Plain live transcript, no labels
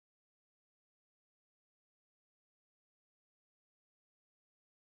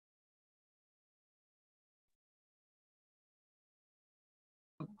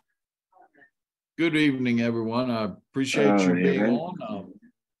Good evening, everyone. I appreciate you being on.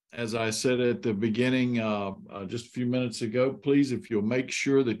 As I said at the beginning, just a few minutes ago, please, if you'll make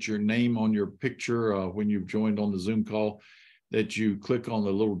sure that your name on your picture when you've joined on the Zoom call, that you click on the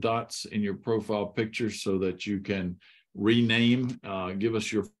little dots in your profile picture so that you can rename, give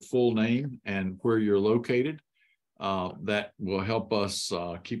us your full name and where you're located. That will help us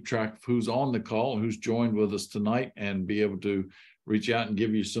keep track of who's on the call, who's joined with us tonight, and be able to reach out and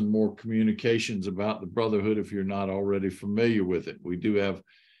give you some more communications about the Brotherhood if you're not already familiar with it. We do have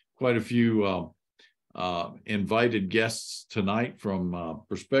quite a few invited guests tonight from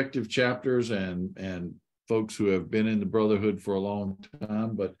prospective chapters and folks who have been in the Brotherhood for a long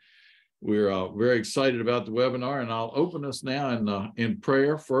time, but we're very excited about the webinar, and I'll open us now in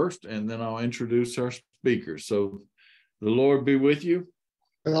prayer first, and then I'll introduce our speakers. So the Lord be with you.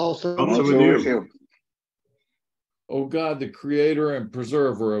 And also with you. O God, the creator and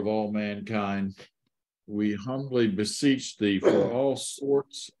preserver of all mankind, we humbly beseech thee for all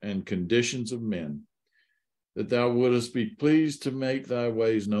sorts and conditions of men, that thou wouldest be pleased to make thy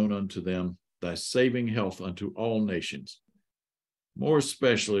ways known unto them, thy saving health unto all nations. More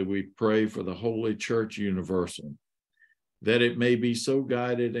especially we pray for the Holy Church Universal, that it may be so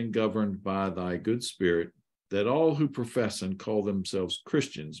guided and governed by thy good Spirit, that all who profess and call themselves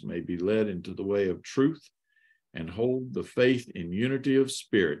Christians may be led into the way of truth and hold the faith in unity of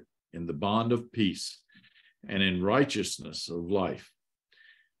spirit, in the bond of peace, and in righteousness of life.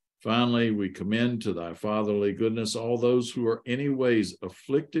 Finally, we commend to thy fatherly goodness all those who are any ways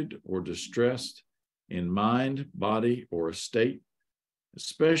afflicted or distressed in mind, body, or estate,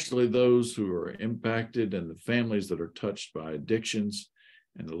 especially those who are impacted and the families that are touched by addictions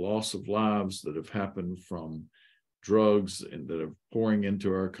and the loss of lives that have happened from drugs and that are pouring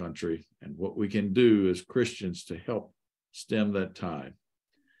into our country, and what we can do as Christians to help stem that tide,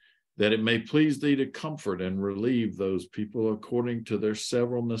 that it may please thee to comfort and relieve those people according to their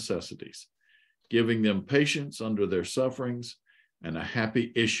several necessities, giving them patience under their sufferings and a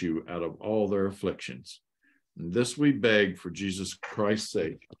happy issue out of all their afflictions. And this we beg for Jesus Christ's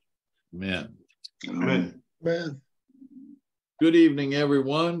sake. Amen. Amen. Amen. Good evening,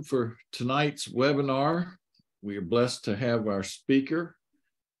 everyone. For tonight's webinar, we are blessed to have our speaker,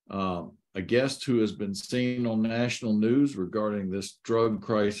 a guest who has been seen on national news regarding this drug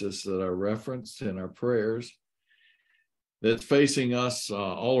crisis that I referenced in our prayers that's facing us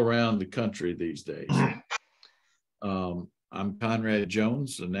all around the country these days. I'm Conrad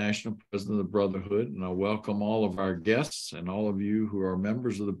Jones, the National President of the Brotherhood, and I welcome all of our guests and all of you who are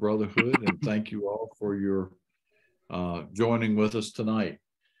members of the Brotherhood, and thank you all for your joining with us tonight.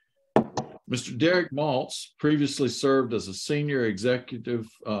 Mr. Derek Maltz previously served as a senior executive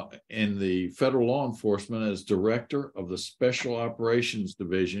in the federal law enforcement as director of the Special Operations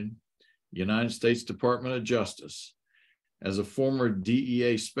Division, United States Department of Justice. As a former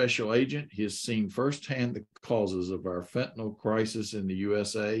DEA special agent, he has seen firsthand the causes of our fentanyl crisis in the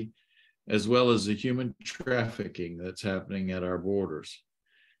USA, as well as the human trafficking that's happening at our borders.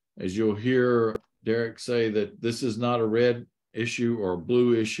 As you'll hear Derek say, that this is not a red issue or a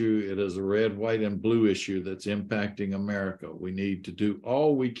blue issue. It is a red, white, and blue issue that's impacting America. We need to do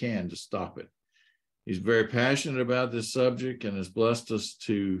all we can to stop it. He's very passionate about this subject and has blessed us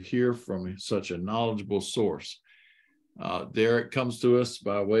to hear from such a knowledgeable source. Derek comes to us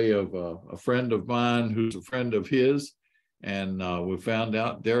by way of a friend of mine who's a friend of his, and we found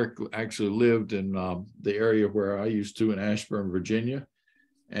out Derek actually lived in the area where I used to in Ashburn, Virginia,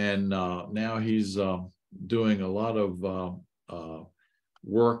 and now he's doing a lot of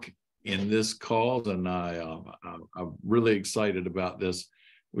work in this cause, and I'm really excited about this.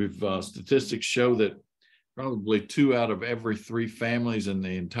 Statistics show that probably 2 out of every 3 families in the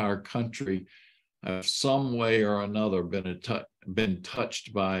entire country have some way or another been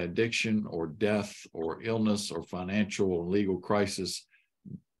touched by addiction or death or illness or financial or legal crisis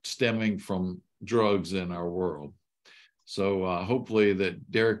stemming from drugs in our world. So hopefully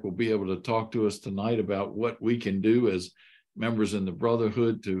that Derek will be able to talk to us tonight about what we can do as members in the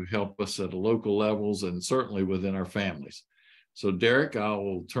Brotherhood to help us at local levels and certainly within our families. So Derek, I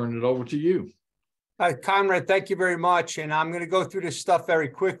will turn it over to you. Conrad, thank you very much. And I'm going to go through this stuff very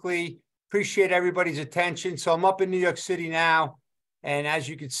quickly. Appreciate everybody's attention. So I'm up in New York City now. And as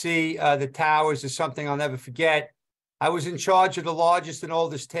you can see, the towers is something I'll never forget. I was in charge of the largest and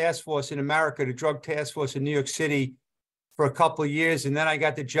oldest task force in America, the drug task force in New York City, for a couple of years. And then I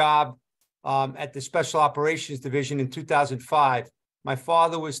got the job at the Special Operations Division in 2005. My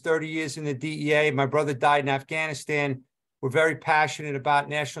father was 30 years in the DEA. My brother died in Afghanistan. We're very passionate about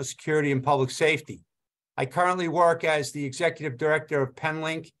national security and public safety. I currently work as the executive director of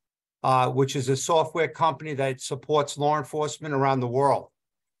PenLink, which is a software company that supports law enforcement around the world.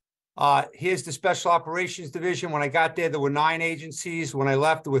 Here's the Special Operations Division. When I got there were 9 agencies. When I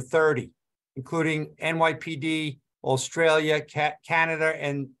left, there were 30, including NYPD, Australia, Canada,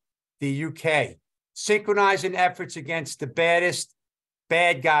 and the UK. Synchronizing efforts against the baddest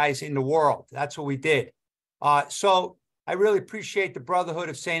bad guys in the world. That's what we did. So I really appreciate the Brotherhood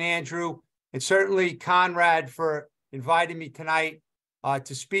of St. Andrew, and certainly Conrad for inviting me tonight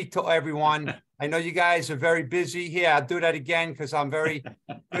to speak to everyone. I know you guys are very busy here. I'll do that again because I'm very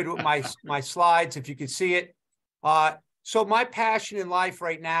good with my slides, if you can see it. So my passion in life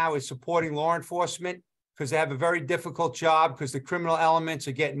right now is supporting law enforcement because they have a very difficult job because the criminal elements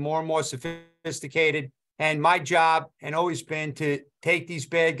are getting more and more sophisticated. And my job had always been to take these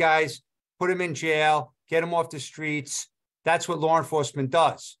bad guys, put them in jail, get them off the streets. That's what law enforcement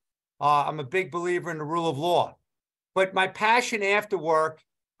does. I'm a big believer in the rule of law. But my passion after work,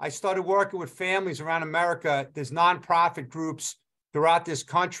 I started working with families around America. There's nonprofit groups throughout this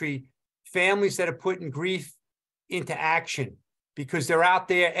country, families that are putting grief into action because they're out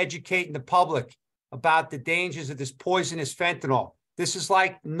there educating the public about the dangers of this poisonous fentanyl. This is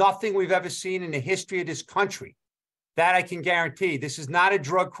like nothing we've ever seen in the history of this country. That I can guarantee. This is not a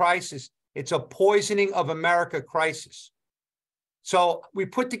drug crisis. It's a poisoning of America crisis. So we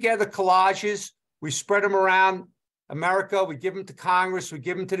put together collages. We spread them around America. We give them to Congress. We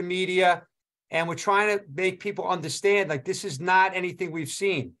give them to the media. And we're trying to make people understand, like, this is not anything we've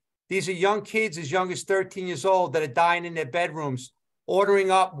seen. These are young kids as young as 13 years old that are dying in their bedrooms,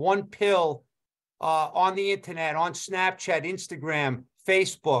 ordering up one pill on the internet, on Snapchat, Instagram,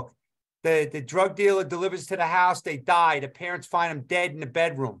 Facebook. The drug dealer delivers to the house. They die. The parents find them dead in the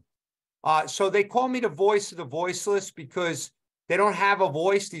bedroom. So they call me the voice of the voiceless because they don't have a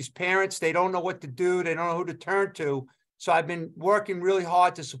voice. These parents, they don't know what to do. They don't know who to turn to. So I've been working really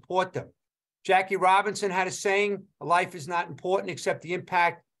hard to support them. Jackie Robinson had a saying, life is not important except the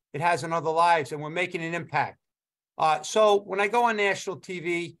impact it has on other lives, and we're making an impact. So when I go on national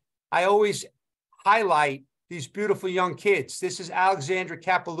TV, I always highlight these beautiful young kids. This is Alexandra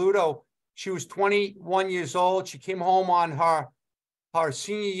Capilouto. She was 21 years old. She came home on her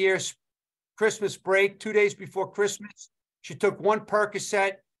senior year's Christmas break, 2 days before Christmas. She took one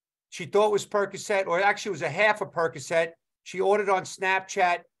Percocet. She thought it was Percocet, or actually it was a half a Percocet. She ordered on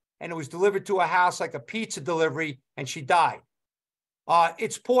Snapchat, and it was delivered to her house like a pizza delivery, and she died.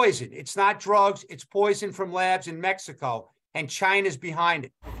 It's poison. It's not drugs. It's poison from labs in Mexico, and China's behind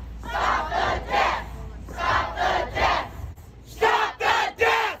it. Stop the death! Stop the death! Stop the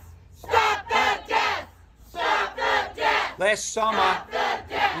death! Stop the death! Stop the death! Last summer,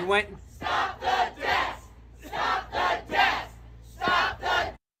 we went. Stop the death! Stop the death! Stop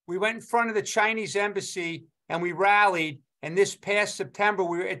the. We went in front of the Chinese embassy and we rallied. And this past September,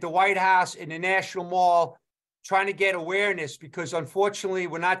 we were at the White House in the National Mall trying to get awareness because, unfortunately,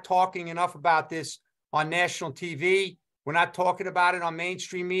 we're not talking enough about this on national TV. We're not talking about it on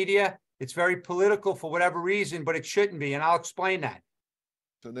mainstream media. It's very political for whatever reason, but it shouldn't be, and I'll explain that.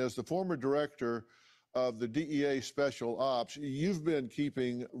 And as the former director of the DEA Special Ops, you've been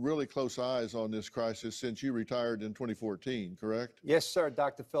keeping really close eyes on this crisis since you retired in 2014, correct? Yes, sir,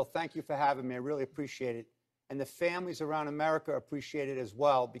 Dr. Phil. Thank you for having me. I really appreciate it. And the families around America appreciate it as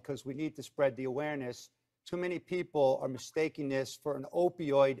well because we need to spread the awareness. Too many people are mistaking this for an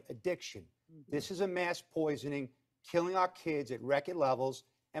opioid addiction. This is a mass poisoning, killing our kids at record levels.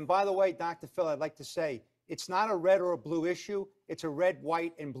 And by the way, Dr. Phil, I'd like to say, it's not a red or a blue issue. It's a red,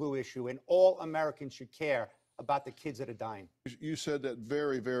 white, and blue issue. And all Americans should care about the kids that are dying. You said that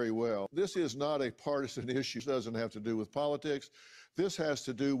very, very well. This is not a partisan issue. It doesn't have to do with politics. This has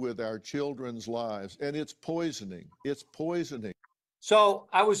to do with our children's lives. And it's poisoning. It's poisoning. So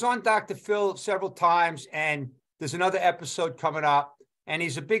I was on Dr. Phil several times, and there's another episode coming up. And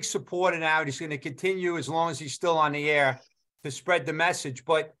he's a big supporter now. He's going to continue as long as he's still on the air to spread the message.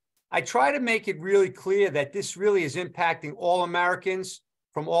 But I try to make it really clear that this really is impacting all Americans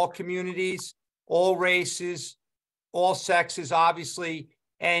from all communities, all races, all sexes, obviously.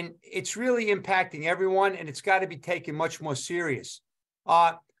 And it's really impacting everyone, and it's got to be taken much more serious.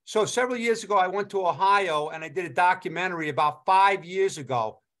 So several years ago, I went to Ohio, and I did a documentary about 5 years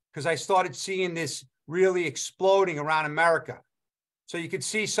ago because I started seeing this really exploding around America. So you can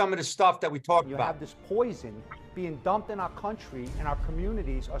see some of the stuff that we talked about. You have this poison being dumped in our country, and our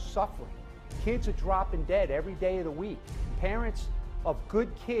communities are suffering. Kids are dropping dead every day of the week. Parents of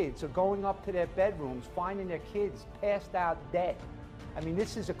good kids are going up to their bedrooms, finding their kids passed out dead. I mean,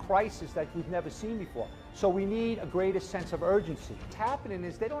 this is a crisis that we've never seen before. So we need a greater sense of urgency. What's happening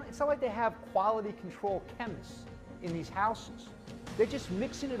is it's not like they have quality control chemists. in these houses. They're just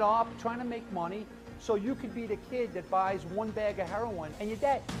mixing it up, trying to make money, so you could be the kid that buys one bag of heroin and you're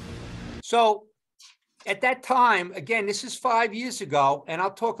dead. So at that time, again, this is 5 years ago, and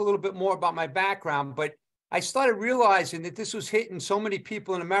I'll talk a little bit more about my background, but I started realizing that this was hitting so many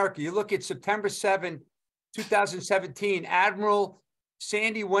people in America. You look at September 7, 2017, Admiral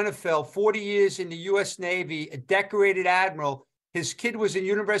Sandy Winterfeld, 40 years in the U.S. Navy, a decorated admiral. His kid was in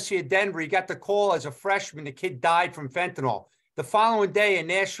University of Denver. He got the call as a freshman. The kid died from fentanyl. The following day, a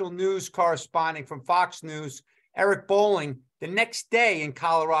national news correspondent from Fox News, Eric Bolling, the next day in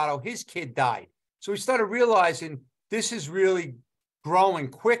Colorado, his kid died. So we started realizing this is really growing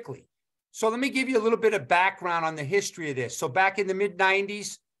quickly. So let me give you a little bit of background on the history of this. So back in the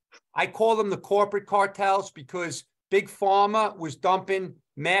mid-90s, I call them the corporate cartels because Big Pharma was dumping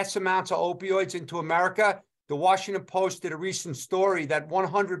mass amounts of opioids into America. The Washington Post did a recent story that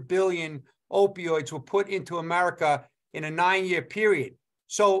 100 billion opioids were put into America in a 9-year period.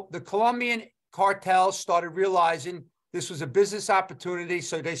 So the Colombian cartels started realizing this was a business opportunity.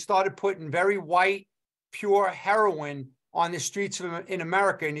 So they started putting very white, pure heroin on the streets in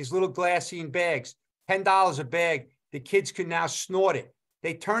America in these little glassine bags, $10 a bag. The kids could now snort it.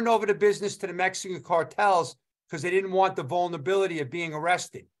 They turned over the business to the Mexican cartels because they didn't want the vulnerability of being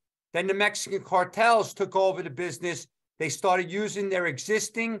arrested. Then the Mexican cartels took over the business. They started using their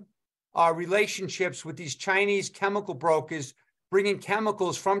existing relationships with these Chinese chemical brokers, bringing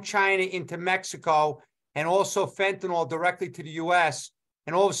chemicals from China into Mexico and also fentanyl directly to the U.S.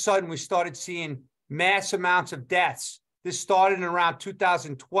 And all of a sudden, we started seeing mass amounts of deaths. This started in around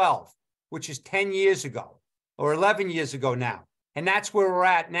 2012, which is 10 years ago or 11 years ago now. And that's where we're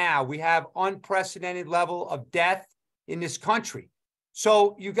at now. We have unprecedented level of death in this country.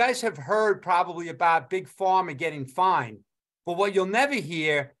 So you guys have heard probably about Big Pharma getting fined, but what you'll never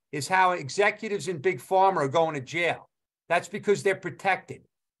hear is how executives in Big Pharma are going to jail. That's because they're protected.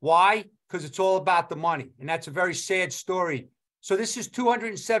 Why? Because it's all about the money. And that's a very sad story. So this is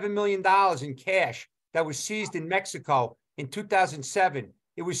 $207 million in cash that was seized in Mexico in 2007.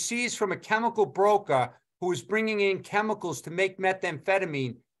 It was seized from a chemical broker who was bringing in chemicals to make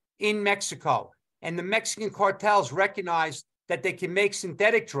methamphetamine in Mexico. And the Mexican cartels recognized that they can make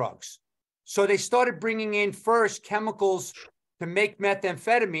synthetic drugs. So they started bringing in first chemicals to make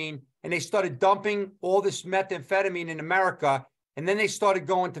methamphetamine, and they started dumping all this methamphetamine in America, and then they started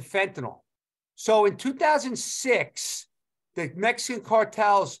going to fentanyl. So in 2006, the Mexican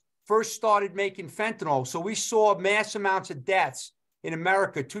cartels first started making fentanyl. So we saw mass amounts of deaths in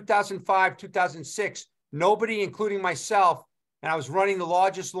America, 2005, 2006. Nobody, including myself, and I was running the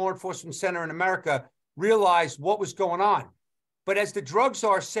largest law enforcement center in America, realized what was going on. But as the drug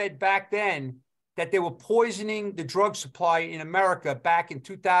czar said back then, that they were poisoning the drug supply in America back in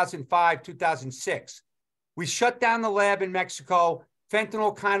 2005, 2006. We shut down the lab in Mexico.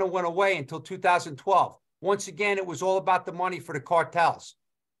 Fentanyl kind of went away until 2012. Once again, it was all about the money for the cartels.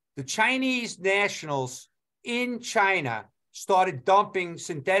 The Chinese nationals in China started dumping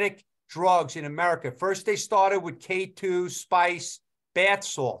synthetic drugs in America. First, they started with K2, spice, bath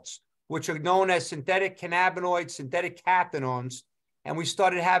salts, which are known as synthetic cannabinoids, synthetic cathinones. And we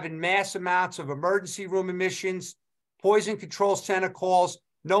started having mass amounts of emergency room admissions, poison control center calls.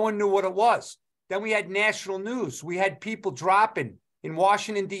 No one knew what it was. Then we had national news. We had people dropping in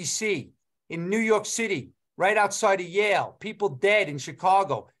Washington, D.C., in New York City, right outside of Yale, people dead in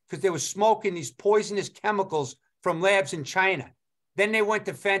Chicago because they were smoking these poisonous chemicals from labs in China. Then they went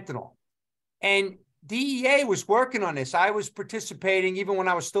to fentanyl. And DEA was working on this. I was participating even when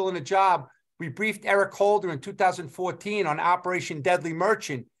I was still in a job. We briefed Eric Holder in 2014 on Operation Deadly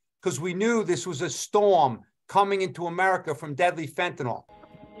Merchant because we knew this was a storm coming into America from deadly fentanyl.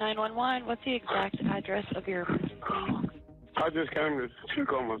 911, what's the exact address of your prison, please? I just came to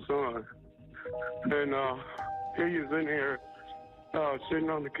check on my son, and he is in here sitting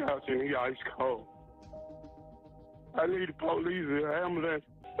on the couch, and he ice cold. I need the police, an ambulance.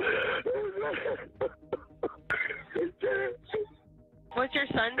 What's your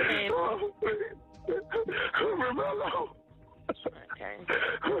son's name? Okay.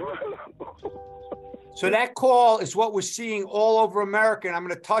 So that call is what we're seeing all over America. And I'm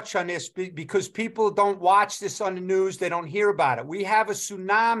going to touch on this because people don't watch this on the news. They don't hear about it. We have a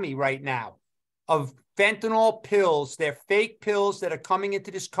tsunami right now of fentanyl pills. They're fake pills that are coming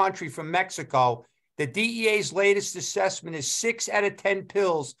into this country from Mexico. The DEA's latest assessment is 6 out of 10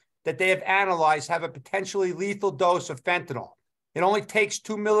 pills that they have analyzed have a potentially lethal dose of fentanyl. It only takes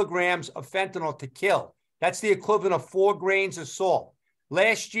 2 milligrams of fentanyl to kill. That's the equivalent of 4 grains of salt.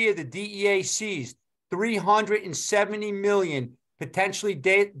 Last year, the DEA seized 370 million potentially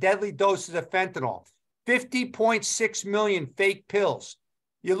deadly doses of fentanyl. 50.6 million fake pills.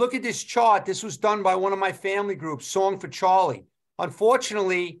 You look at this chart, this was done by one of my family groups, Song for Charlie.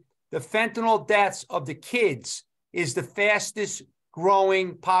 Unfortunately, the fentanyl deaths of the kids is the fastest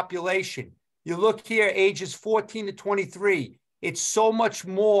growing population. You look here, ages 14 to 23. It's so much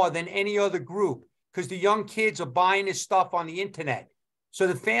more than any other group because the young kids are buying this stuff on the internet. So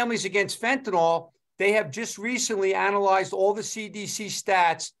the Families Against Fentanyl, they have just recently analyzed all the CDC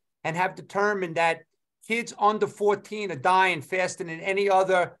stats and have determined that kids under 14 are dying faster than any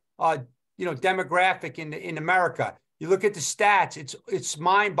other, demographic in America. You look at the stats; it's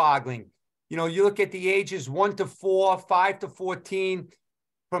mind-boggling. You look at the ages 1 to 4, 5 to 14.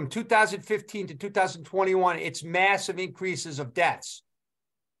 From 2015 to 2021, it's massive increases of deaths.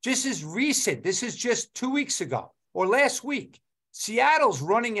 Just as recent, this is just 2 weeks ago or last week, Seattle's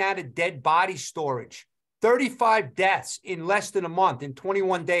running out of dead body storage. 35 deaths in less than a month, in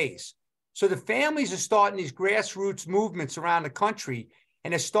 21 days. So the families are starting these grassroots movements around the country,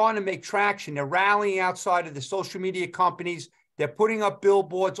 and they're starting to make traction. They're rallying outside of the social media companies. They're putting up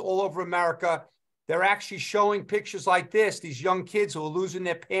billboards all over America. They're actually showing pictures like this, these young kids who are losing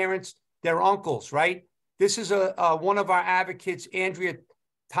their parents, their uncles, right? This is one of our advocates, Andrea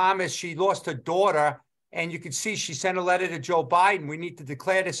Thomas. She lost her daughter, and you can see she sent a letter to Joe Biden. We need to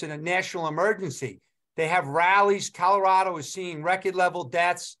declare this a national emergency. They have rallies. Colorado is seeing record level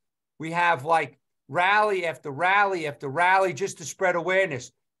deaths. We have like rally after rally after rally just to spread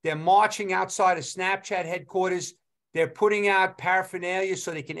awareness. They're marching outside of Snapchat headquarters. They're putting out paraphernalia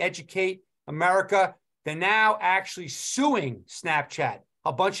so they can educate America. They're now actually suing Snapchat.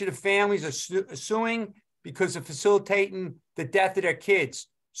 A bunch of the families are suing because of facilitating the death of their kids.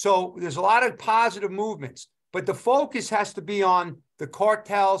 So there's a lot of positive movements, but the focus has to be on the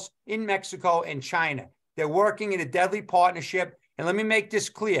cartels in Mexico and China. They're working in a deadly partnership. And let me make this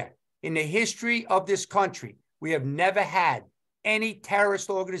clear. In the history of this country, we have never had any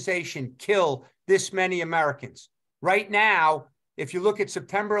terrorist organization kill this many Americans. Right now, if you look at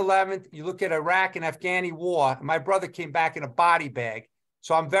September 11th, you look at Iraq and Afghani war, my brother came back in a body bag.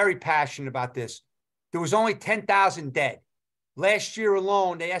 So I'm very passionate about this. There was only 10,000 dead. Last year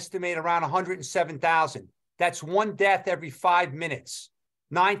alone, they estimate around 107,000. That's one death every 5 minutes,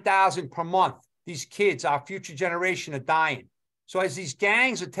 9,000 per month. These kids, our future generation, are dying. So as these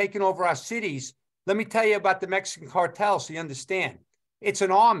gangs are taking over our cities, let me tell you about the Mexican cartel so you understand. It's an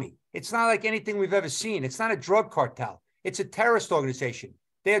army. It's not like anything we've ever seen. It's not a drug cartel. It's a terrorist organization.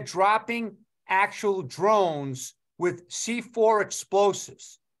 They're dropping actual drones with C4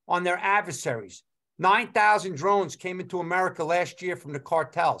 explosives on their adversaries. 9,000 drones came into America last year from the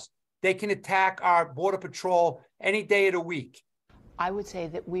cartels. They can attack our border patrol any day of the week. I would say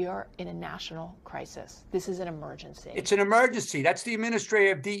that we are in a national crisis. This is an emergency. It's an emergency. That's the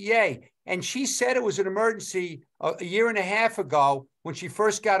administrator of DEA. And she said it was an emergency a year and a half ago when she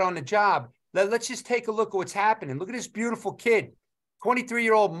first got on the job. Let's just take a look at what's happening. Look at this beautiful kid,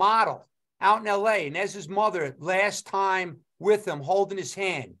 23-year-old model out in LA. And there's his mother last time with him, holding his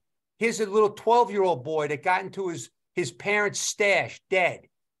hand. Here's a little 12-year-old boy that got into his parents' stash, dead.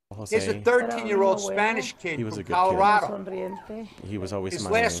 Jose, Here's a 13-year-old Spanish kid from Colorado. Kid. He was always His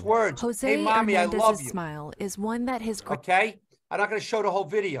smiling. last words, Jose hey, mommy, I love you. smile is one that his... Okay? I'm not going to show the whole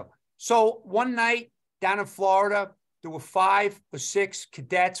video. So one night down in Florida, there were 5 or 6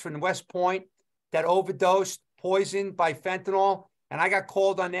 cadets from West Point that overdosed, poisoned by fentanyl. And I got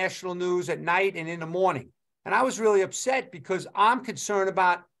called on national news at night and in the morning. And I was really upset because I'm concerned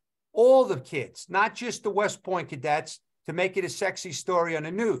about all the kids, not just the West Point cadets, to make it a sexy story on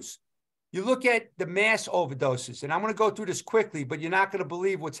the news. You look at the mass overdoses, and I'm going to go through this quickly, but you're not going to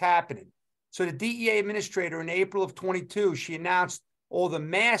believe what's happening. So the DEA administrator in April of 22, she announced all the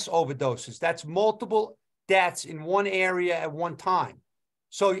mass overdoses. That's multiple deaths in one area at one time.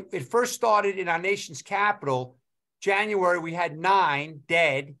 So it first started in our nation's capital. January, we had 9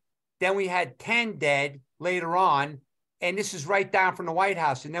 dead. Then we had 10 dead later on. And this is right down from the White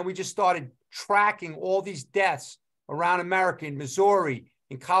House. And then we just started tracking all these deaths around America, in Missouri,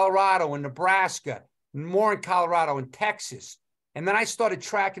 in Colorado, in Nebraska, more in Colorado, in Texas. And then I started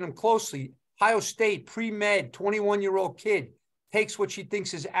tracking them closely. Ohio State, pre-med, 21-year-old kid, takes what she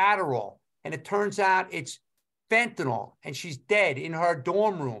thinks is Adderall. And it turns out it's fentanyl. And she's dead in her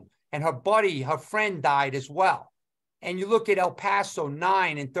dorm room. And her buddy, her friend, died as well. And you look at El Paso,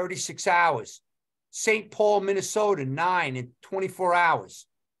 9 in 36 hours. St. Paul, Minnesota, 9 in 24 hours.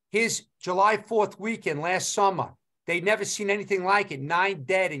 His July 4th weekend last summer, they'd never seen anything like it. 9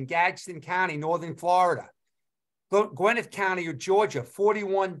 dead in Gadsden County, northern Florida. Gwinnett County of Georgia,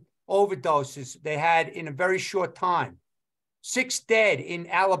 41 overdoses they had in a very short time. 6 dead in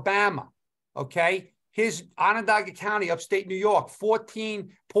Alabama, okay? Here's Onondaga County, upstate New York, 14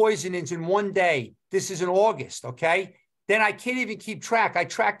 poisonings in one day. This is in August, okay? Then I can't even keep track. I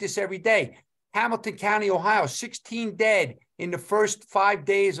track this every day. Hamilton County, Ohio, 16 dead in the first 5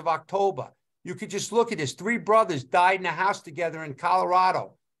 days of October. You could just look at this. 3 brothers died in a house together in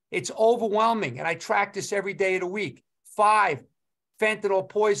Colorado. It's overwhelming, and I track this every day of the week. 5 fentanyl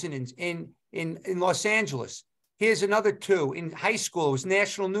poisonings in Los Angeles. Here's another 2 in high school. It was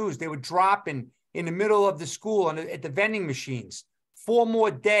national news. They were dropping in the middle of the school at the vending machines. 4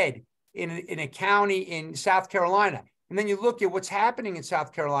 more dead in a county in South Carolina. And then you look at what's happening in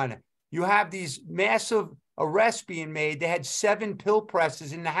South Carolina. You have these massive arrests being made. They had 7 pill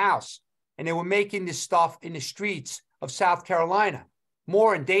presses in the house, and they were making this stuff in the streets of South Carolina.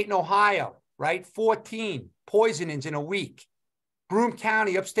 More in Dayton, Ohio, right? 14 poisonings in a week. Broome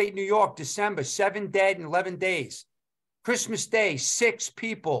County, upstate New York, December, 7 dead in 11 days. Christmas Day, 6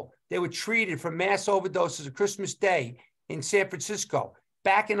 people. They were treated for mass overdoses of Christmas Day in San Francisco.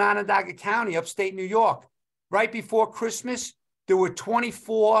 Back in Onondaga County, upstate New York, right before Christmas, there were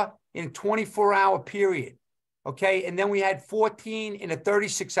 24 in a 24-hour period, okay? And then we had 14 in a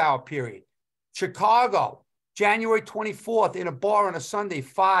 36-hour period. Chicago, January 24th, in a bar on a Sunday,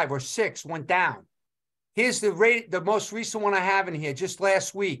 5 or 6 went down. Here's the most recent one I have in here, just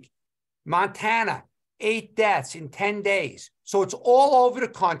last week. Montana, 8 deaths in 10 days. So it's all over the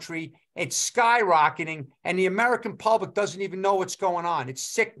country. It's skyrocketing, and the American public doesn't even know what's going on. It's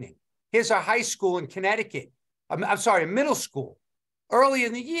sickening. Here's our high school in Connecticut. I'm sorry, a middle school. Early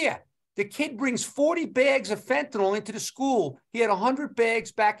in the year, the kid brings 40 bags of fentanyl into the school. He had 100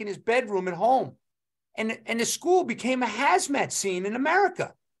 bags back in his bedroom at home. And the school became a hazmat scene in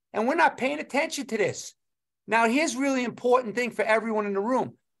America. And we're not paying attention to this. Now, here's a really important thing for everyone in the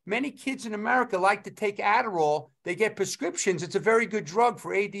room. Many kids in America like to take Adderall. They get prescriptions. It's a very good drug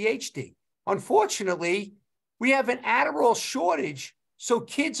for ADHD. Unfortunately, we have an Adderall shortage, so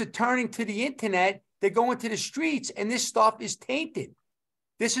kids are turning to the internet. They go into the streets, and this stuff is tainted.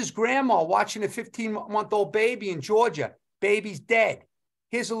 This is grandma watching a 15-month-old baby in Georgia. Baby's dead.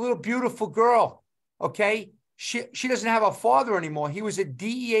 Here's a little beautiful girl, okay? She doesn't have a father anymore. He was a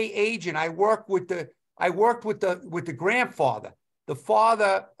DEA agent. I worked with the grandfather.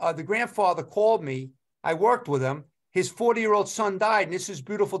 The grandfather called me. I worked with him. His 40-year-old son died, and this is his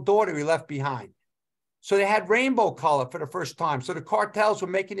beautiful daughter he left behind. So they had rainbow color for the first time. So the cartels were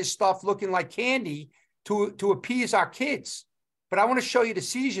making this stuff looking like candy to appease our kids. But I want to show you the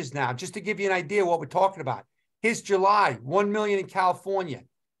seizures now, just to give you an idea of what we're talking about. Here's July, 1 million in California,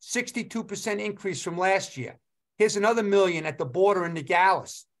 62% increase from last year. Here's another million at the border in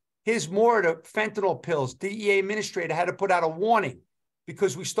Nogales. Here's more of the fentanyl pills. DEA administrator had to put out a warning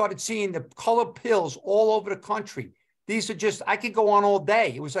because we started seeing the colored pills all over the country. These are just, I could go on all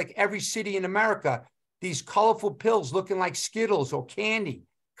day. It was like every city in America, these colorful pills looking like Skittles or candy.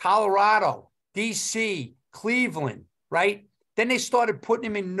 Colorado, DC, Cleveland, right? Then they started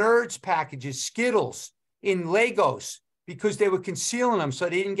putting them in Nerds packages, Skittles, in Legos, because they were concealing them so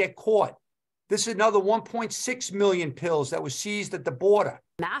they didn't get caught. This is another 1.6 million pills that were seized at the border.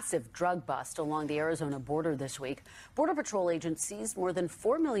 Massive drug bust along the Arizona border this week. Border Patrol agents seized more than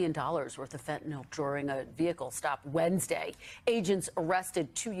 $4 million worth of fentanyl during a vehicle stop Wednesday. Agents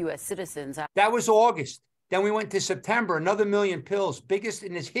arrested 2 U.S. citizens. That was August. Then we went to September, another million pills, biggest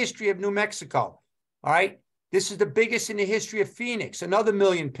in the history of New Mexico. All right. This is the biggest in the history of Phoenix, another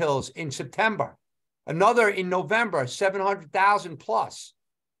million pills in September. Another in November, 700,000 plus.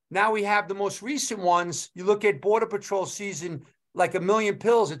 Now we have the most recent ones. You look at Border Patrol season, like 1 million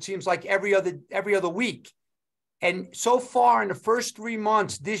pills, it seems like every other week. And so far in the first 3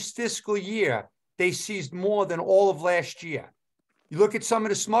 months this fiscal year, they seized more than all of last year. You look at some of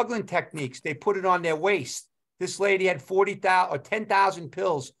the smuggling techniques, they put it on their waist. This lady had 40,000 or 10,000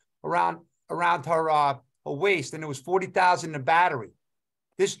 pills around her waist, and it was 40,000 in a battery.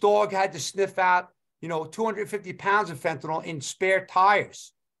 This dog had to sniff out, 250 pounds of fentanyl in spare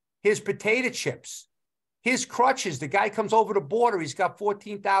tires. Here's potato chips. Here's crutches. The guy comes over the border. He's got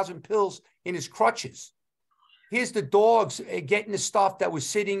 14,000 pills in his crutches. Here's the dogs getting the stuff that was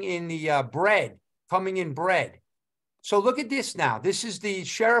sitting in the bread, coming in bread. So look at this now. This is the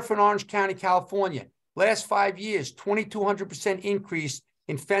sheriff in Orange County, California. Last 5 years, 2,200% increase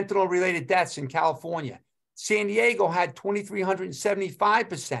in fentanyl-related deaths in California. San Diego had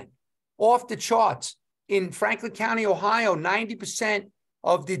 2,375%. Off the charts. In Franklin County, Ohio, 90%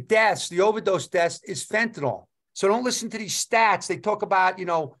 of the deaths, the overdose deaths, is fentanyl. So don't listen to these stats. They talk about,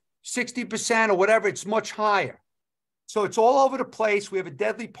 60% or whatever. It's much higher. So it's all over the place. We have a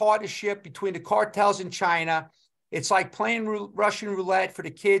deadly partnership between the cartels and China. It's like playing Russian roulette for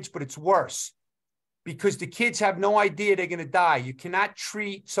the kids, but it's worse. because the kids have no idea they're going to die. You cannot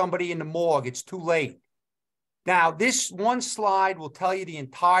treat somebody in the morgue. It's too late. Now, this one slide will tell you the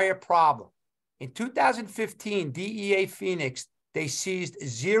entire problem. In 2015, DEA Phoenix, they seized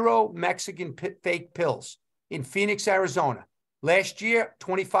 0 Mexican fake pills in Phoenix, Arizona. Last year,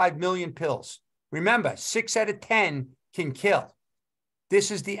 25 million pills. Remember, 6 out of 10 can kill.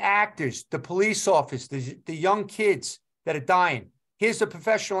 This is the actors, the police officers, the young kids that are dying. Here's the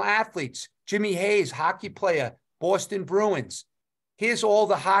professional athletes. Jimmy Hayes, hockey player, Boston Bruins. Here's all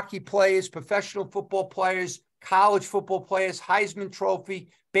the hockey players, professional football players, college football players, Heisman Trophy,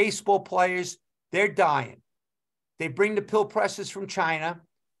 baseball players. They're dying. They bring the pill presses from China.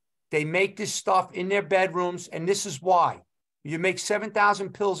 They make this stuff in their bedrooms, and this is why. You make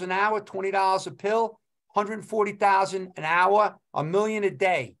 7,000 pills an hour, $20 a pill, 140,000 an hour, $1 million a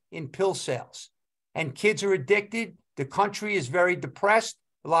day in pill sales. And kids are addicted. The country is very depressed,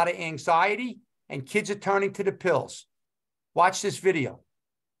 a lot of anxiety, and kids are turning to the pills. Watch this video.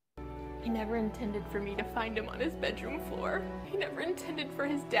 He never intended for me to find him on his bedroom floor. He never intended for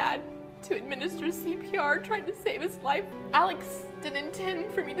his dad to administer CPR trying to save his life. Alex didn't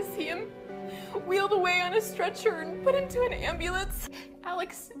intend for me to see him wheeled away on a stretcher and put into an ambulance.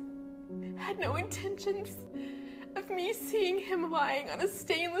 Alex had no intentions of me seeing him lying on a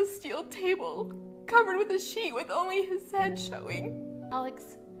stainless steel table covered with a sheet with only his head showing.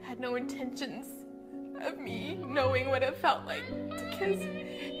 Alex had no intentions of me knowing what it felt like to kiss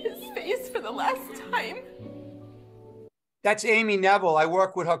his face for the last time. That's Amy Neville. I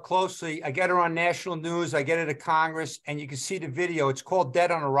work with her closely. I get her on national news. I get her to Congress, and you can see the video. It's called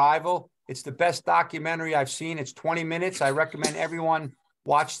Dead on Arrival. It's the best documentary I've seen. It's 20 minutes. I recommend everyone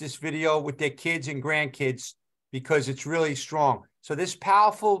watch this video with their kids and grandkids because it's really strong. So this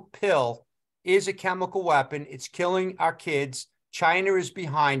powerful pill is a chemical weapon. It's killing our kids. China is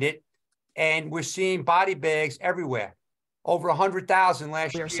behind it, and we're seeing body bags everywhere. Over 100,000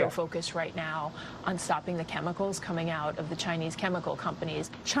 last year. We are so focused right now on stopping the chemicals coming out of the Chinese chemical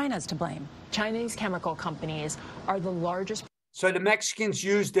companies. China's to blame. Chinese chemical companies are the largest. So the Mexicans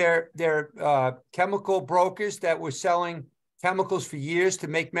used their chemical brokers that were selling chemicals for years to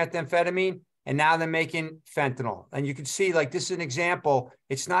make methamphetamine, and now they're making fentanyl. And you can see, like, this is an example.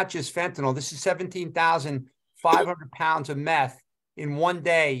 It's not just fentanyl. This is 17,500 pounds of meth in one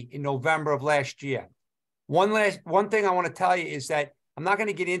day in November of last year. One thing I want to tell you is that I'm not going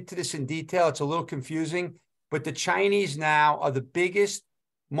to get into this in detail. It's a little confusing, but the Chinese now are the biggest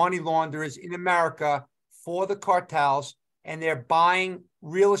money launderers in America for the cartels, and they're buying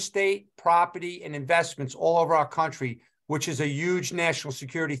real estate, property, and investments all over our country, which is a huge national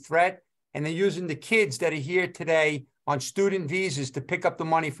security threat. And they're using the kids that are here today on student visas to pick up the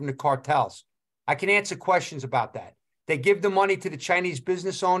money from the cartels. I can answer questions about that. They give the money to the Chinese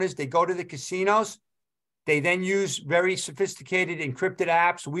business owners. They go to the casinos. They then use very sophisticated encrypted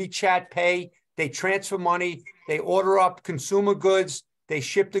apps, WeChat Pay. They transfer money. They order up consumer goods. They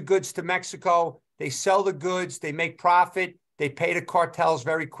ship the goods to Mexico. They sell the goods. They make profit. They pay the cartels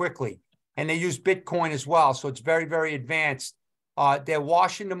very quickly. And they use Bitcoin as well. So it's very, very advanced. They're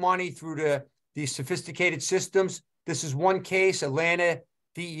washing the money through these sophisticated systems. This is one case. Atlanta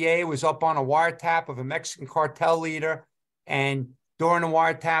DEA was up on a wiretap of a Mexican cartel leader. And during the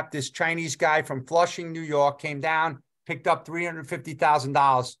wiretap, this Chinese guy from Flushing, New York, came down, picked up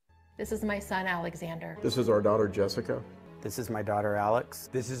 $350,000. This is my son, Alexander. This is our daughter, Jessica. This is my daughter, Alex.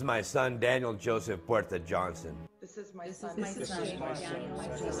 This is my son, Daniel Joseph Puerta Johnson. This is my son.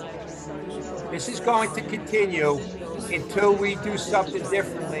 This is going to continue until we do something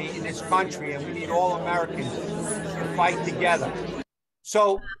differently in this country, and we need all Americans to fight together.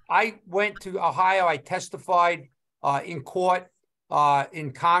 So I went to Ohio. I testified in court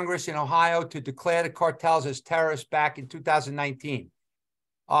in Congress in Ohio to declare the cartels as terrorists back in 2019.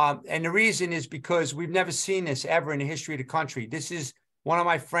 And the reason is because we've never seen this ever in the history of the country. This is one of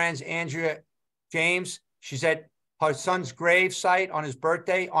my friends, Andrea James. She's at her son's grave site on his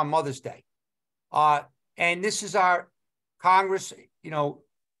birthday on Mother's Day. And this is our Congress. You know,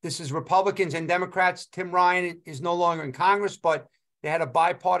 this is Republicans and Democrats. Tim Ryan is no longer in Congress, but they had a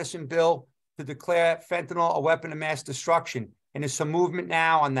bipartisan bill to declare fentanyl a weapon of mass destruction. And there's some movement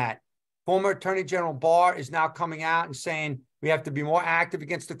now on that. Former Attorney General Barr is now coming out and saying we have to be more active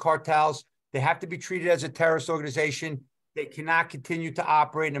against the cartels. They have to be treated as a terrorist organization. They cannot continue to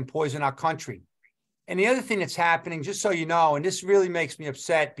operate and poison our country. And the other thing that's happening, just so you know, and this really makes me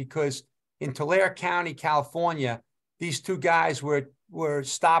upset because in Tulare County, California, these two guys were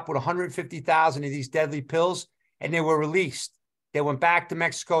stopped with 150,000 of these deadly pills, and they were released. They went back to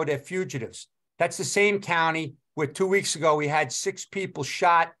Mexico. They're fugitives. That's the same county where 2 weeks ago we had 6 people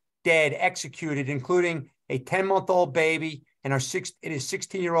shot dead, executed, including a 10-month-old baby and his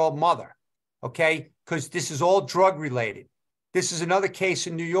 16-year-old mother, okay? Because this is all drug related. This is another case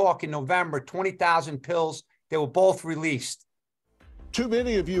in New York in November, 20,000 pills. They were both released. Too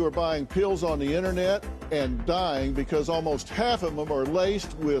many of you are buying pills on the internet and dying because almost half of them are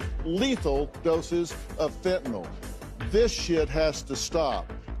laced with lethal doses of fentanyl. This shit has to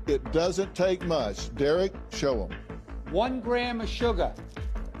stop. It doesn't take much. Derek, show them. 1 gram of sugar.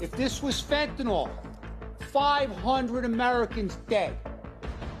 If this was fentanyl, 500 Americans dead.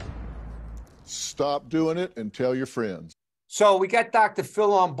 Stop doing it and tell your friends. So we got Dr.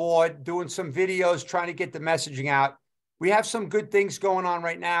 Phil on board doing some videos, trying to get the messaging out. We have some good things going on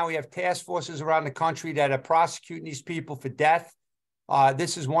right now. We have task forces around the country that are prosecuting these people for death.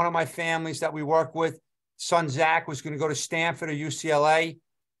 This is one of my families that we work with. Son Zach was going to go to Stanford or UCLA,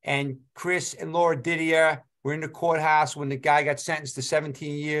 and Chris and Laura Didier were in the courthouse when the guy got sentenced to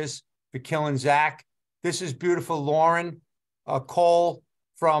 17 years for killing Zach. This is beautiful Lauren Cole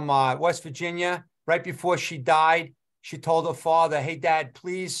from West Virginia. Right before she died, she told her father, hey, Dad,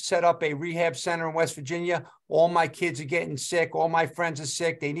 please set up a rehab center in West Virginia. All my kids are getting sick. All my friends are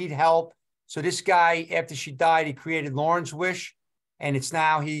sick. They need help. So this guy, after she died, he created Lauren's Wish. And it's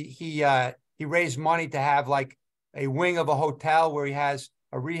now he raised money to have like a wing of a hotel where he has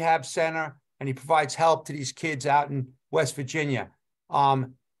a rehab center and he provides help to these kids out in West Virginia.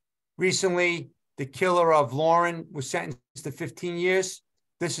 Recently, the killer of Lauren was sentenced to 15 years.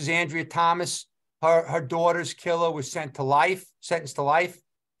 This is Andrea Thomas. Her daughter's killer was sentenced to life.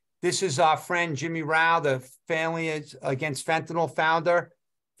 This is our friend Jimmy Rao, the Family Against Fentanyl founder.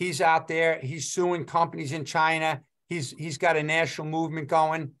 He's out there. He's suing companies in China. He's got a national movement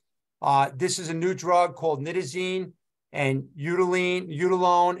going. This is a new drug called nitazene and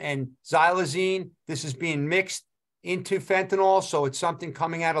Utilone and xylazine. This is being mixed into fentanyl, so it's something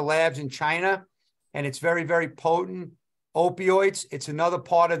coming out of labs in China, and it's very, very potent. Opioids, it's another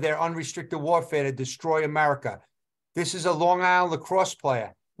part of their unrestricted warfare to destroy America. This is a Long Island lacrosse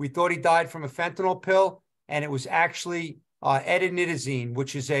player. We thought he died from a fentanyl pill, and it was actually edinitazene,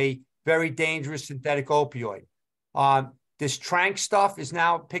 which is a very dangerous synthetic opioid. This tranq stuff is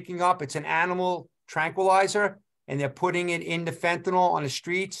now picking up. It's an animal tranquilizer, and they're putting it in the fentanyl on the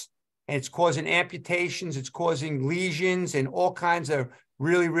streets, and it's causing amputations. It's causing lesions and all kinds of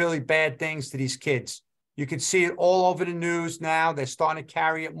really, really bad things to these kids. You can see it all over the news now. They're starting to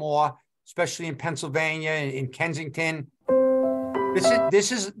carry it more, especially in Pennsylvania, in Kensington.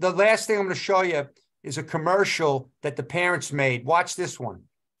 This is the last thing I'm going to show you is a commercial that the parents made. Watch this one.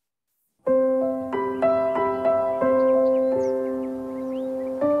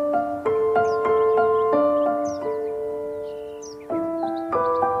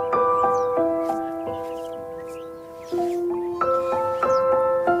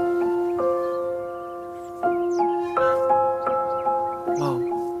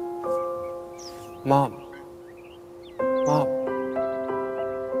 Mom.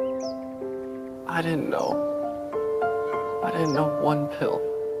 I didn't know one pill,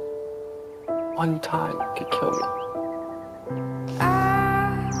 one time could kill me.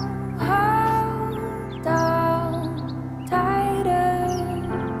 Hold on tighter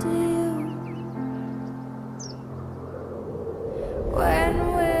to you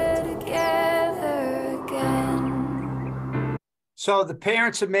when we're together again. So the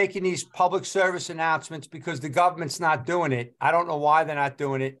parents are making these public service announcements because the government's not doing it. I don't know why they're not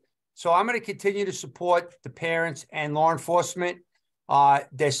doing it. So I'm going to continue to support the parents and law enforcement.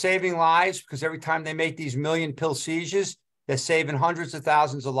 They're saving lives because every time they make these million pill seizures, they're saving hundreds of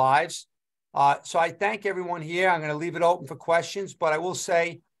thousands of lives. So I thank everyone here. I'm going to leave it open for questions, but I will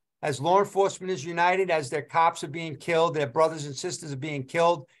say, as law enforcement is united, as their cops are being killed, their brothers and sisters are being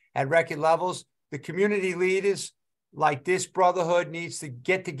killed at record levels, the community leaders like this brotherhood needs to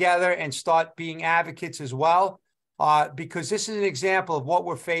get together and start being advocates as well. Because this is an example of what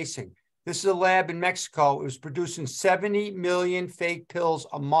we're facing. This is a lab in Mexico. It was producing 70 million fake pills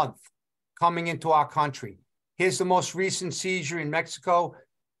a month coming into our country. Here's the most recent seizure in Mexico,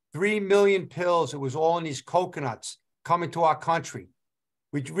 3 million pills. It was all in these coconuts coming to our country.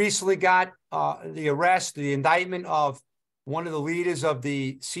 We recently got the arrest, the indictment of one of the leaders of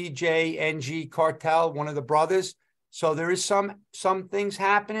the CJNG cartel, one of the brothers. So there is some things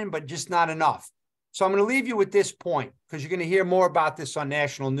happening, but just not enough. So I'm going to leave you with this point because you're going to hear more about this on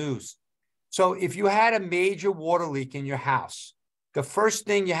national news. So if you had a major water leak in your house, the first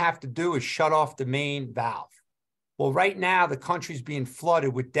thing you have to do is shut off the main valve. Well, right now, the country's being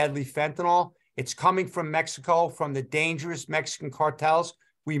flooded with deadly fentanyl. It's coming from Mexico, from the dangerous Mexican cartels.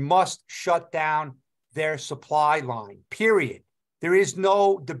 We must shut down their supply line, period. There is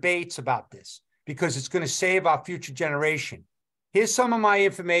no debates about this because it's going to save our future generation. Here's some of my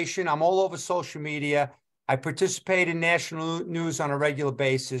information. I'm all over social media. I participate in national news on a regular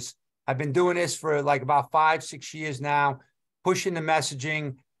basis. I've been doing this for like about 5-6 years now, pushing the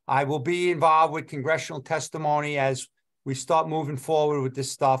messaging. I will be involved with congressional testimony as we start moving forward with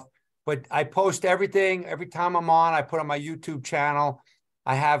this stuff. But I post everything. Every time I'm on, I put on my YouTube channel.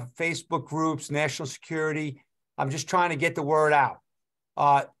 I have Facebook groups, national security. I'm just trying to get the word out.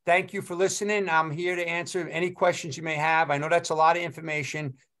 Thank you for listening. I'm here to answer any questions you may have. I know that's a lot of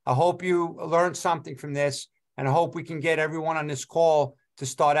information. I hope you learned something from this, and I hope we can get everyone on this call to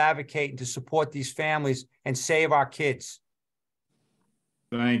start advocating to support these families and save our kids.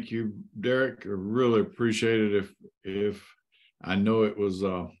 Thank you, Derek. I really appreciate it. If I know it was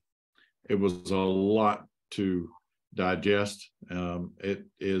a lot to digest. It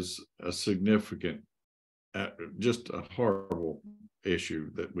is a significant, just a horrible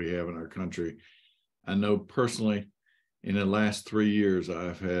issue that we have in our country. I know personally, in the last 3 years,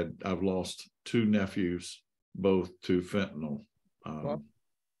 I've lost 2 nephews, both to fentanyl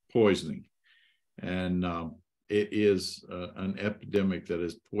poisoning, and it is an epidemic that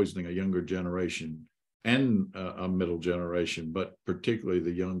is poisoning a younger generation and a middle generation, but particularly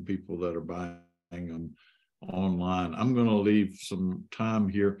the young people that are buying them online. I'm going to leave some time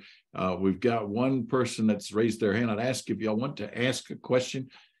here. We've got one person that's raised their hand. I'd ask if y'all want to ask a question,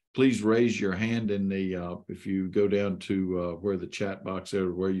 please raise your hand in the, if you go down to where the chat box is,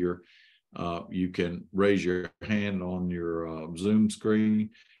 where you can raise your hand on your Zoom screen.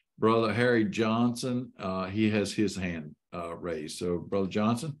 Brother Harry Johnson, he has his hand raised. So Brother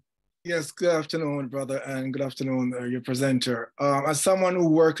Johnson. Yes, good afternoon, brother, and good afternoon, your presenter. As someone who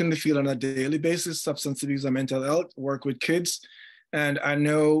works in the field on a daily basis, substance abuse and mental health, work with kids, and I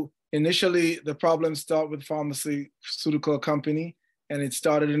know initially the problem started with pharmaceutical company, and it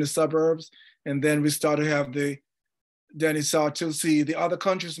started in the suburbs, and then we started to have then it started to see the other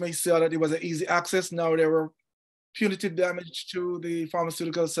countries may see that it was an easy access. Now there were punitive damage to the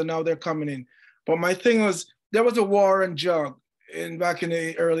pharmaceuticals, so now they're coming in. But my thing was, there was a war on drug back in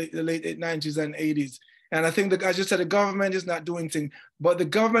the late 90s and 80s. And I think that, as you said, the government is not doing things, but the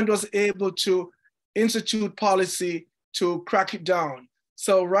government was able to institute policy to crack it down.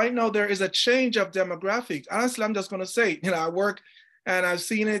 So right now there is a change of demographic. Honestly, I'm just going to say, I work and I've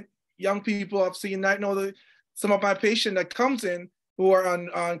seen it, young people, I've seen, I know some of my patients that comes in who are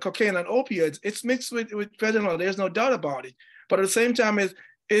on cocaine and opioids, it's mixed with fentanyl, there's no doubt about it. But at the same time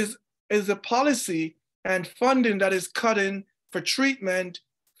is the policy and funding that is cutting for treatment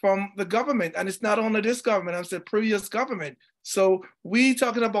from the government. And it's not only this government, I'm saying previous government. So we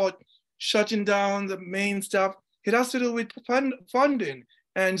talking about shutting down the main stuff, it has to do with funding.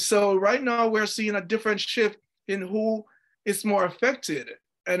 And so right now we're seeing a different shift in who is more affected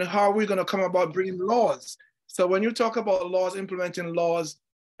and how we're gonna come about bringing laws. So when you talk about laws, implementing laws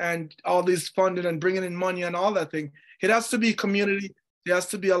and all these funding and bringing in money and all that thing, it has to be community. There has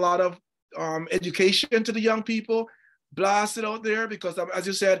to be a lot of education to the young people, blast it out there, because as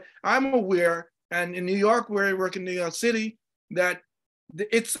you said, I'm aware, and in New York, where I work in New York City, that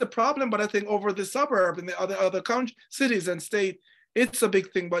it's a problem, but I think over the suburb and the other cities and state, it's a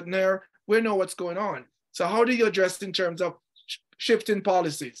big thing, but there, we know what's going on. So how do you address in terms of shifting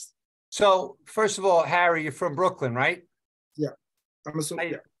policies? So first of all, Harry, you're from Brooklyn, right? Yeah, I'm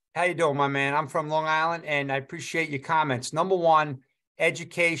assuming, yeah. How you doing, my man? I'm from Long Island, and I appreciate your comments. Number one,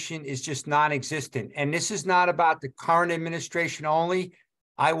 education is just non-existent. And this is not about the current administration only.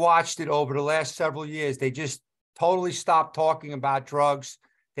 I watched it over the last several years. They just totally stopped talking about drugs.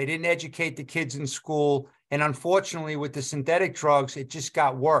 They didn't educate the kids in school. And unfortunately, with the synthetic drugs, it just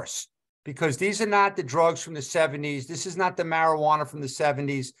got worse, because these are not the drugs from the 70s. This is not the marijuana from the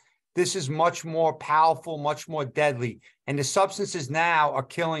 70s. This is much more powerful, much more deadly. And the substances now are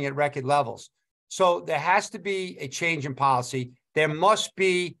killing at record levels. So there has to be a change in policy. There must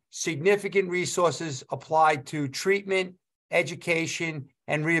be significant resources applied to treatment, education,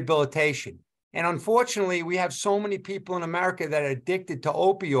 and rehabilitation. And unfortunately, we have so many people in America that are addicted to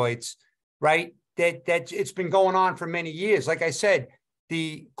opioids, right? That it's been going on for many years. Like I said,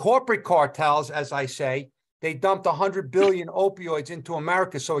 the corporate cartels, as I say, they dumped 100 billion opioids into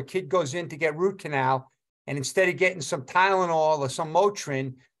America. So a kid goes in to get root canal, and instead of getting some Tylenol or some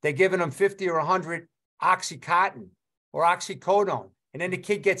Motrin, they're giving them 50 or 100 Oxycontin or oxycodone. And then the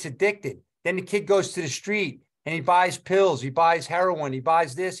kid gets addicted. Then the kid goes to the street and he buys pills, he buys heroin, he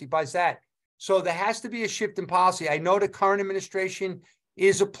buys this, he buys that. So there has to be a shift in policy. I know the current administration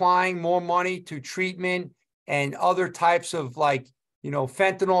is applying more money to treatment and other types of, like,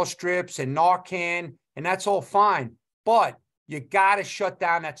 fentanyl strips and Narcan, and that's all fine. But you got to shut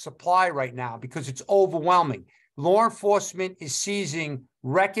down that supply right now because it's overwhelming. Law enforcement is seizing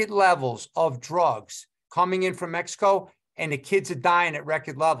record levels of drugs coming in from Mexico, and the kids are dying at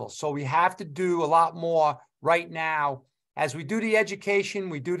record levels. So we have to do a lot more right now. As we do the education,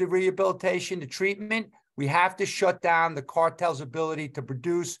 we do the rehabilitation, the treatment, we have to shut down the cartel's ability to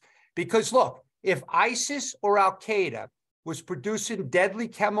produce. Because look, if ISIS or Al-Qaeda was producing deadly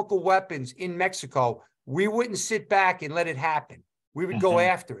chemical weapons in Mexico, we wouldn't sit back and let it happen. We would go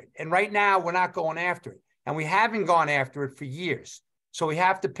after it. And right now, we're not going after it. And we haven't gone after it for years. So we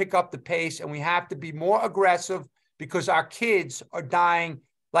have to pick up the pace, and we have to be more aggressive because our kids are dying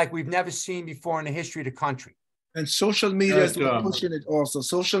like we've never seen before in the history of the country. And social media is pushing it also.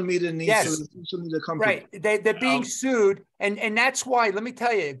 Social media needs to, social media company. Right. They're being sued. And that's why, let me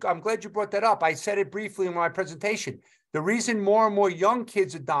tell you, I'm glad you brought that up. I said it briefly in my presentation. The reason more and more young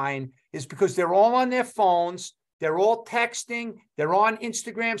kids are dying is because they're all on their phones. They're all texting. They're on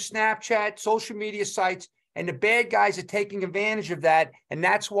Instagram, Snapchat, social media sites. And the bad guys are taking advantage of that. And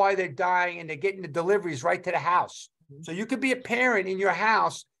that's why they're dying, and they're getting the deliveries right to the house. So you could be a parent in your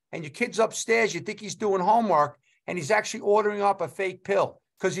house and your kid's upstairs. You think he's doing homework, and he's actually ordering up a fake pill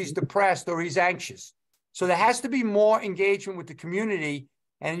because he's depressed or he's anxious. So there has to be more engagement with the community.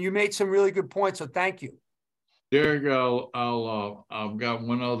 And you made some really good points. So thank you. Derek, I've got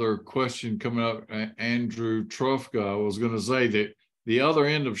one other question coming up. Andrew Trufka, I was going to say that the other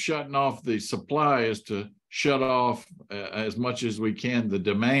end of shutting off the supply is to shut off as much as we can the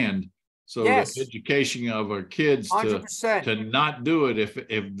demand. So the education of our kids to not do it.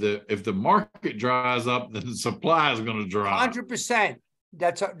 If the market dries up, then the supply is going to dry. 100%.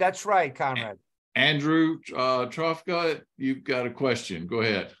 That's right, Conrad. Andrew Trufka, you've got a question. Go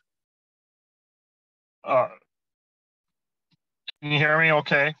ahead. Can you hear me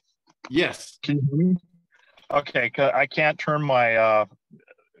okay? Yes. Can you hear me? Okay, I can't turn my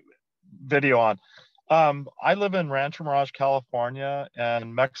video on. I live in Rancho Mirage, California,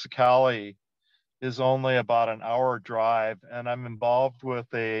 and Mexicali is only about an hour drive, and I'm involved with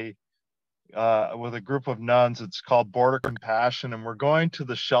a group of nuns. It's called Border Compassion, and we're going to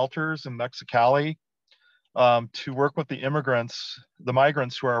the shelters in Mexicali to work with the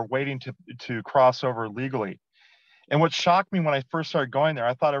migrants who are waiting to cross over legally. And what shocked me when I first started going there,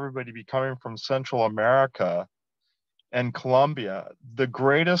 I thought everybody would be coming from Central America and Colombia. The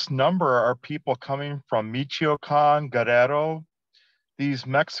greatest number are people coming from Michoacan, Guerrero, these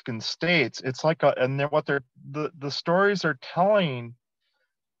Mexican states. It's like the stories they're telling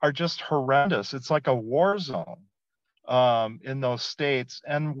are just horrendous. It's like a war zone in those states.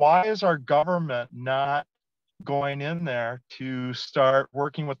 And why is our government not going in there to start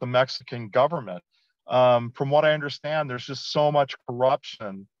working with the Mexican government? From what I understand, there's just so much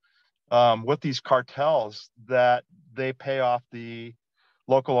corruption with these cartels that they pay off the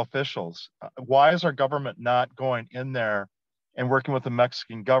local officials. Why is our government not going in there and working with the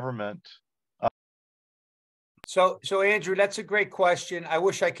Mexican government? So Andrew, that's a great question. I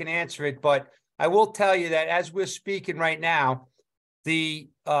wish I can answer it, but I will tell you that as we're speaking right now, the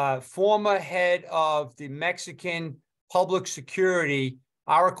former head of the Mexican public security,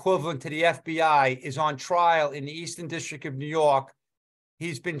 our equivalent to the FBI, is on trial in the Eastern District of New York.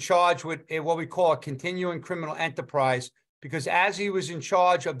 He's been charged with what we call a continuing criminal enterprise, because as he was in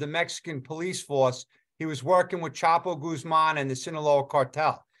charge of the Mexican police force, he was working with Chapo Guzman and the Sinaloa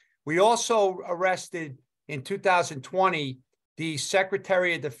cartel. We also arrested in 2020 the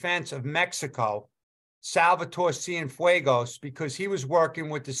Secretary of Defense of Mexico, Salvatore Cienfuegos, because he was working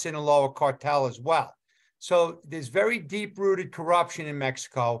with the Sinaloa cartel as well. So there's very deep-rooted corruption in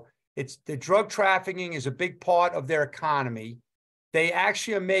Mexico. It's the drug trafficking is a big part of their economy. They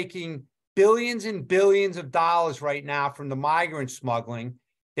actually are making billions and billions of dollars right now from the migrant smuggling.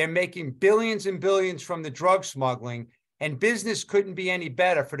 They're making billions and billions from the drug smuggling, and business couldn't be any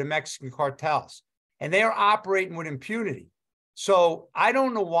better for the Mexican cartels. And they are operating with impunity. So I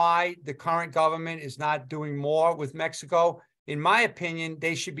don't know why the current government is not doing more with Mexico. In my opinion,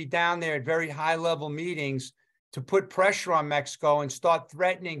 they should be down there at very high-level meetings to put pressure on Mexico and start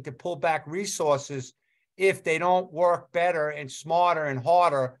threatening to pull back resources if they don't work better and smarter and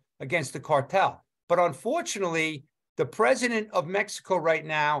harder against the cartel. But unfortunately, the president of Mexico right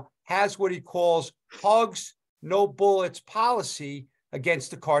now has what he calls hugs, no bullets policy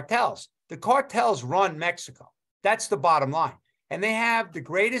against the cartels. The cartels run Mexico. That's the bottom line. And they have the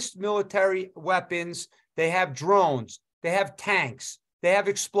greatest military weapons. They have drones. They have tanks. They have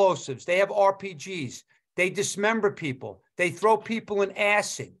explosives. They have RPGs. They dismember people. They throw people in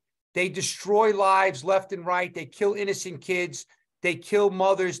acid. They destroy lives left and right. They kill innocent kids. They kill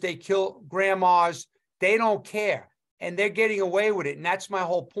mothers. They kill grandmas. They don't care. and they're getting away with it. And that's my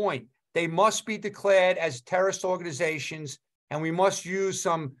whole point. They must be declared as terrorist organizations, and we must use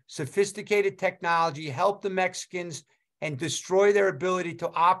some sophisticated technology, help the Mexicans, and destroy their ability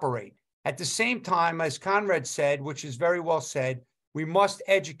to operate. At the same time, as Conrad said, which is very well said, we must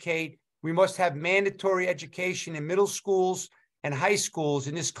educate. We must have mandatory education in middle schools and high schools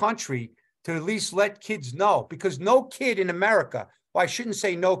in this country to at least let kids know, because no kid in America, well, I shouldn't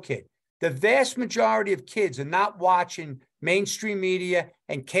say no kid, the vast majority of kids are not watching mainstream media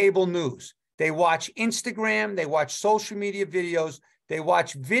and cable news. They watch Instagram, they watch social media videos, they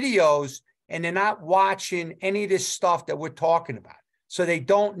watch videos, and they're not watching any of this stuff that we're talking about. So they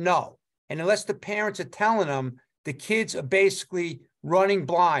don't know. And unless the parents are telling them, the kids are basically running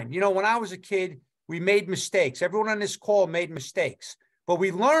blind. You know, when I was a kid, we made mistakes. Everyone on this call made mistakes, but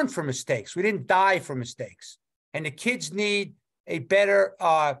we learned from mistakes. We didn't die from mistakes. And the kids need a better,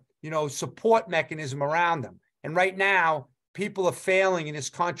 support mechanism around them. And right now, people are failing in this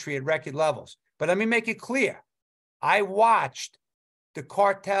country at record levels. But let me make it clear. I watched the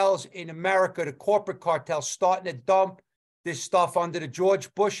cartels in America, the corporate cartels, starting to dump this stuff under the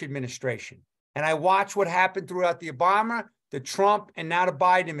George Bush administration. And I watched what happened throughout the Obama, the Trump, and now the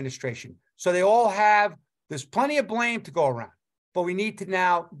Biden administration. So they all have, there's plenty of blame to go around, but we need to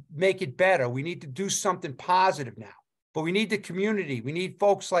now make it better. We need to do something positive now, but we need the community. We need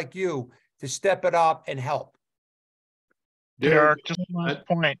folks like you to step it up and help. Derek, just one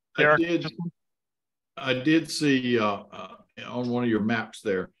point. Derek, I did see on one of your maps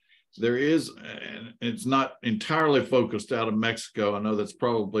there is, and it's not entirely focused out of Mexico. I know that's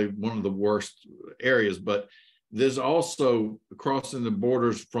probably one of the worst areas, but there's also crossing the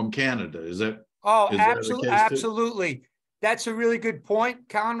borders from Canada. Is that? Oh, absolutely. Absolutely. That's a really good point,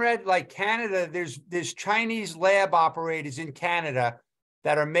 Conrad. Like Canada, there's Chinese lab operators in Canada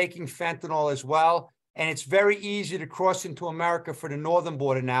that are making fentanyl as well. And it's very easy to cross into America for the northern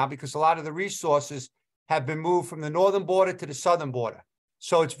border now, because a lot of the resources have been moved from the northern border to the southern border.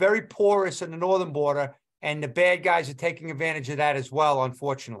 So it's very porous in the northern border, and the bad guys are taking advantage of that as well,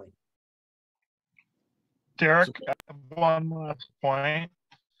 unfortunately. Derek, one last point.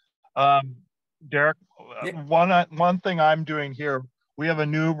 Derek, one thing I'm doing here, we have a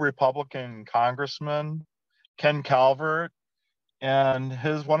new Republican congressman, Ken Calvert, and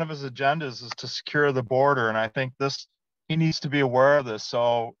one of his agendas is to secure the border. And I think he needs to be aware of this.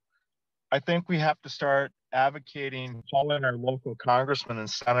 So I think we have to start advocating, calling our local congressmen and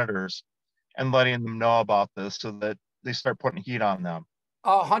senators and letting them know about this so that they start putting heat on them.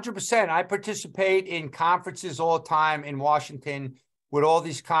 100%. I participate in conferences all the time in Washington with all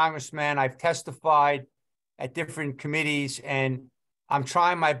these congressmen. I've testified at different committees, and I'm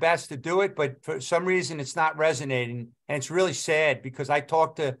trying my best to do it, but for some reason it's not resonating. And it's really sad, because I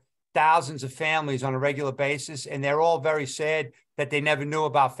talk to thousands of families on a regular basis, and they're all very sad that they never knew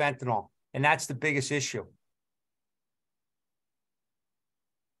about fentanyl. And that's the biggest issue.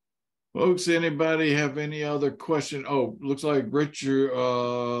 Folks, anybody have any other question? Oh, looks like Richard,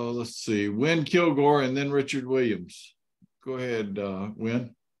 let's see, Wynn Kilgore and then Richard Williams. Go ahead,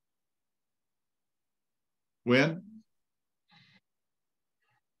 Wynn. Wynn?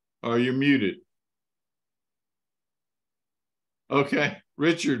 Are you muted? Okay,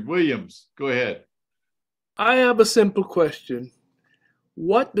 Richard Williams, go ahead. I have a simple question.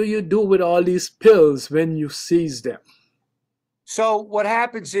 What do you do with all these pills when you seize them? So what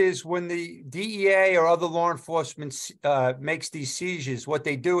happens is when the DEA or other law enforcement makes these seizures, what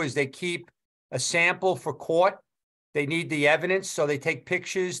they do is they keep a sample for court. They need the evidence, so they take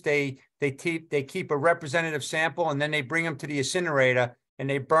pictures. They keep a representative sample, and then they bring them to the incinerator and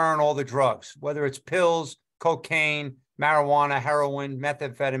they burn all the drugs, whether it's pills, cocaine, marijuana, heroin,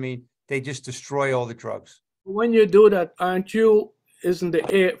 methamphetamine. They just destroy all the drugs. When you do that, isn't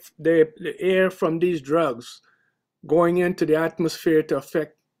the air from these drugs going into the atmosphere to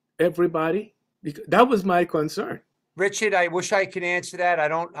affect everybody? Because that was my concern. Richard, I wish I could answer that.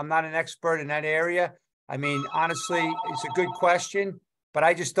 I'm not an expert in that area. I mean, honestly, it's a good question, but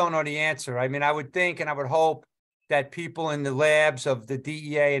I just don't know the answer. I mean, I would think and I would hope that people in the labs of the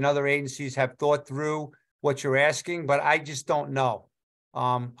DEA and other agencies have thought through what you're asking, but I just don't know.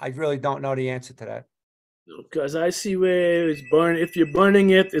 I really don't know the answer to that. Because I see where it's burning. If you're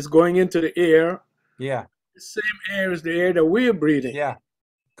burning it, it's going into the air. Yeah. The same air as the air that we're breathing. Yeah.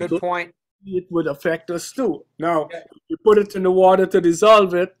 Good point. It would affect us too. Now, if you put it in the water to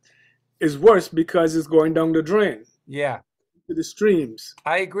dissolve it, it's worse because it's going down the drain. Yeah. To the streams.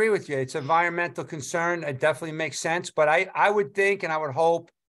 I agree with you. It's an environmental concern. It definitely makes sense. But I would think and I would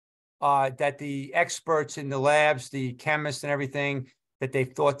hope that the experts in the labs, the chemists and everything, that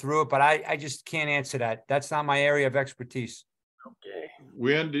they've thought through it, but I just can't answer that. That's not my area of expertise. Okay.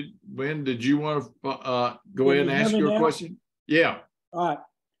 When did you want to go Can ahead and you hear ask me your now? question? Yeah. All right.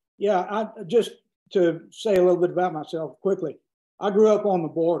 Yeah, I just to say a little bit about myself quickly. I grew up on the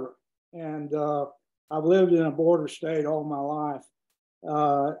border, and I've lived in a border state all my life.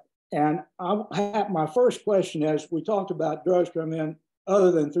 And my first question is, we talked about drugs coming in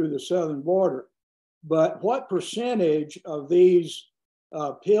other than through the southern border, but what percentage of these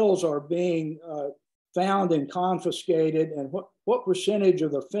pills are being found and confiscated, and what percentage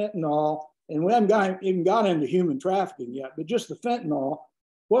of the fentanyl, and we haven't even got into human trafficking yet, but just the fentanyl,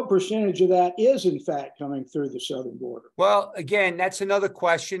 what percentage of that is in fact coming through the southern border? Well, again, that's another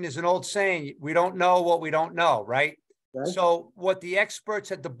question. There's an old saying, we don't know what we don't know, right? Okay. So what the experts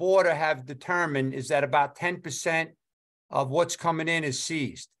at the border have determined is that about 10% of what's coming in is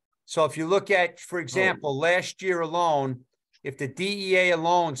seized. So if you look at, for example, last year alone, if the DEA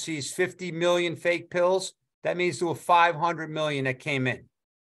alone seized 50 million fake pills, that means there were 500 million that came in.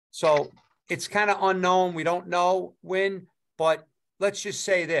 So it's kind of unknown. We don't know when, but let's just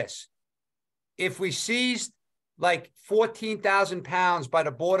say this. If we seized like 14,000 pounds by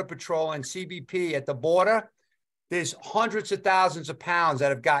the Border Patrol and CBP at the border, there's hundreds of thousands of pounds that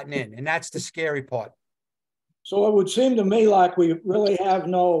have gotten in, and that's the scary part. So it would seem to me like we really have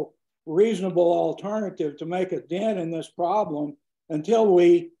no reasonable alternative to make a dent in this problem until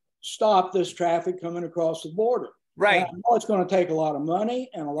we stop this traffic coming across the border. Right. And I know it's going to take a lot of money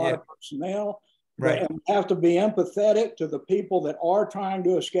and a lot of personnel. Right. And we have to be empathetic to the people that are trying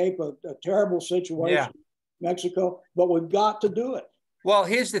to escape a terrible situation in Mexico, but we've got to do it. Well,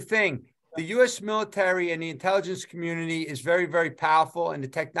 here's the thing. The U.S. military and the intelligence community is very, very powerful, and the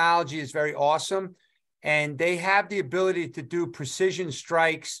technology is very awesome. And they have the ability to do precision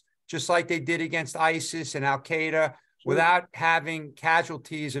strikes, just like they did against ISIS and Al-Qaeda, without having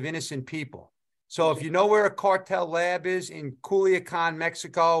casualties of innocent people. So if you know where a cartel lab is in Culiacan,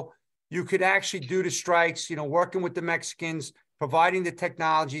 Mexico, you could actually do the strikes, you know, working with the Mexicans, providing the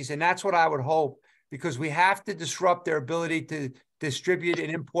technologies. And that's what I would hope, because we have to disrupt their ability to distribute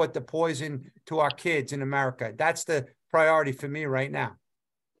and import the poison to our kids in America. That's the priority for me right now.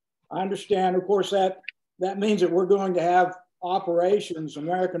 I understand. Of course, that means that we're going to have operations,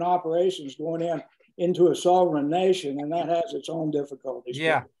 American operations, going into a sovereign nation, and that has its own difficulties.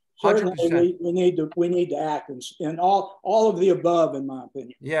 Yeah. But certainly, we need to act in all of the above, in my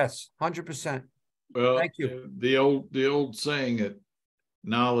opinion. Yes, 100%. Well, thank you. The old saying that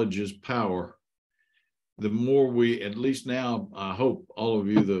knowledge is power. The more we, at least now, I hope all of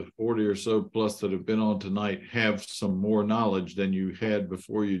you, the 40 or so plus that have been on tonight, have some more knowledge than you had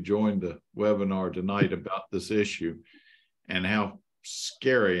before you joined the webinar tonight about this issue and how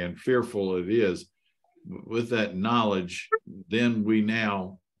scary and fearful it is. With that knowledge, then we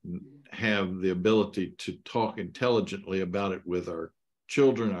now have the ability to talk intelligently about it with our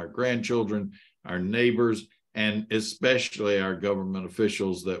children, our grandchildren, our neighbors, and especially our government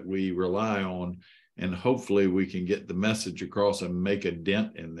officials that we rely on. And hopefully we can get the message across and make a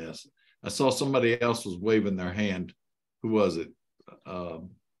dent in this. I saw somebody else was waving their hand. Who was it?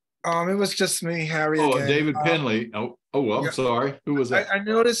 It was just me, Harry. Oh, again. David Penley. I'm sorry. Who was that? I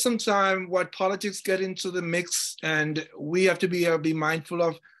noticed sometimes what politics get into the mix, and we have to be mindful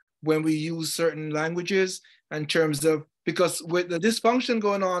of when we use certain languages in terms of, because with the dysfunction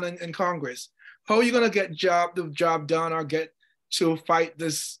going on in Congress, how are you going to get the job done or get to fight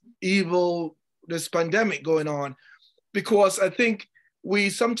this pandemic going on? Because I think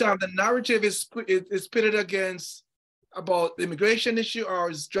sometimes the narrative is pitted against about the immigration issue or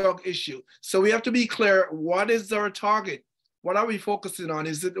its drug issue. So we have to be clear, what is our target? What are we focusing on?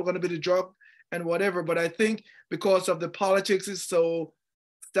 Is it going to be the drug and whatever? But I think because of the politics is so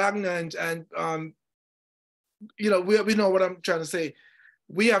stagnant and, we know what I'm trying to say.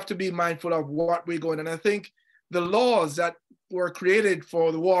 We have to be mindful of what we're going. And I think the laws that were created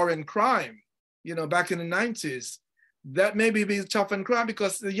for the war in crime, back in the 90s, that maybe be tough on crime,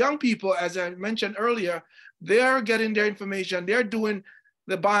 because the young people, as I mentioned earlier, they are getting their information. They're doing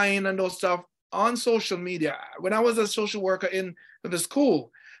the buying and those stuff on social media. When I was a social worker in the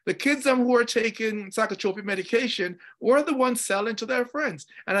school, the kids who were taking psychotropic medication were the ones selling to their friends.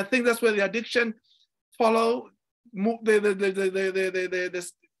 And I think that's where the addiction the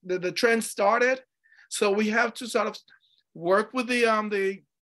trend started. So we have to sort of work with the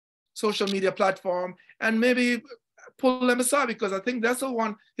social media platform and maybe pull them aside, because I think that's the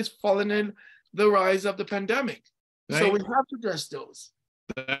one is following in the rise of the pandemic. So we have to address those.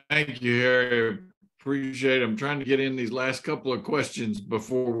 Thank you, Harry. Appreciate it. I'm trying to get in these last couple of questions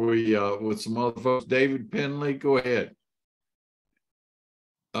before we, with some other folks. David Penley, go ahead.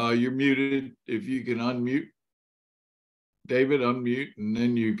 You're muted. If you can unmute. David, unmute, and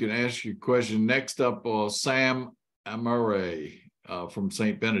then you can ask your question. Next up, Sam Amare from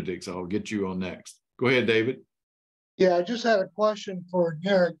St. Benedict's. I'll get you on next. Go ahead, David. Yeah, I just had a question for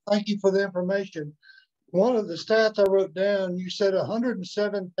Derek. Thank you for the information. One of the stats I wrote down, you said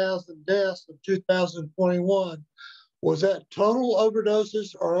 107,000 deaths in 2021. Was that total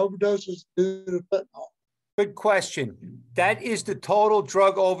overdoses or overdoses due to fentanyl? Good question. That is the total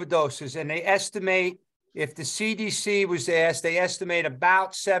drug overdoses, and they estimate, if the CDC was asked, they estimate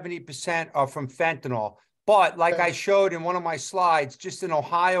about 70% are from fentanyl. But like I showed in one of my slides, just in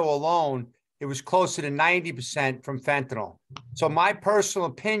Ohio alone, it was closer to 90% from fentanyl. So my personal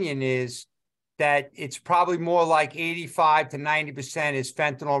opinion is that it's probably more like 85 to 90% is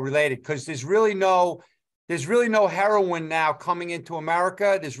fentanyl related, because there's really no heroin now coming into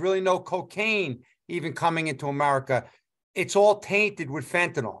America. There's really no cocaine even coming into America. It's all tainted with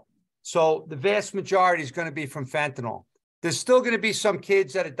fentanyl. So the vast majority is going to be from fentanyl. There's still going to be some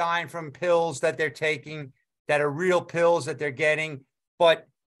kids that are dying from pills that they're taking, that are real pills that they're getting. But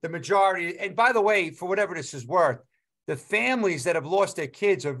the majority, and by the way, for whatever this is worth, the families that have lost their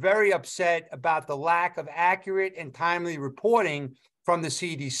kids are very upset about the lack of accurate and timely reporting from the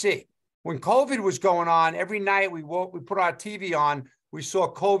CDC. When COVID was going on, every night we put our TV on, we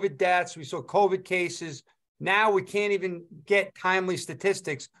saw COVID deaths, we saw COVID cases. Now we can't even get timely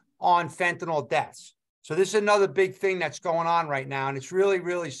statistics on fentanyl deaths. So this is another big thing that's going on right now. And it's really,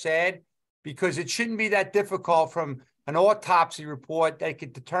 really sad, because it shouldn't be that difficult from an autopsy report that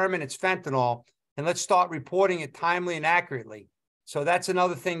could determine it's fentanyl. And let's start reporting it timely and accurately. So that's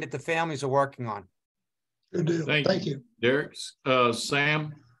another thing that the families are working on. Good deal. Thank you. Derek,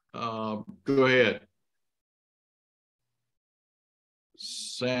 Sam, go ahead.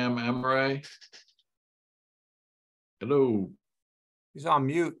 Sam Amare. Hello. He's on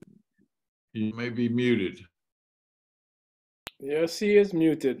mute. You may be muted. Yes, he is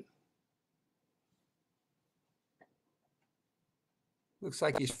muted. Looks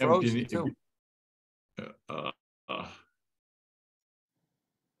like he's frozen too.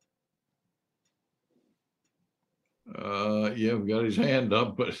 Yeah, we've got his hand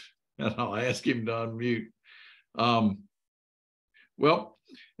up, but I'll ask him to unmute. Well,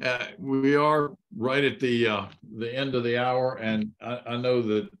 we are right at the end of the hour, and I know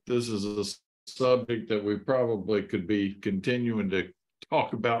that this is a subject that we probably could be continuing to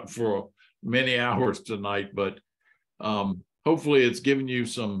talk about for many hours tonight, but hopefully it's given you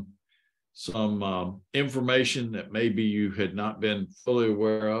some information that maybe you had not been fully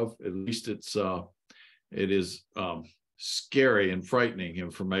aware of. At least it is scary and frightening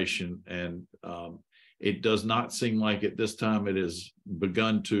information, and it does not seem like at this time it has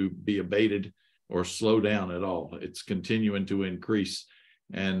begun to be abated or slow down at all. It's continuing to increase,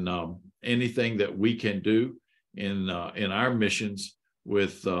 and anything that we can do in our missions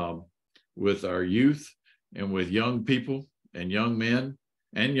with our youth and with young people and young men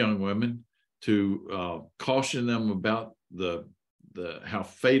and young women to caution them about how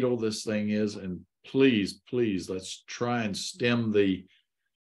fatal this thing is. And please, let's try and stem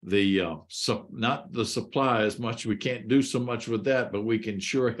not the supply as much. We can't do so much with that, but we can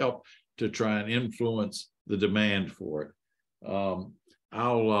sure help to try and influence the demand for it.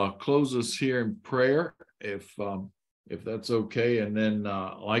 I'll close us here in prayer if that's okay. And then,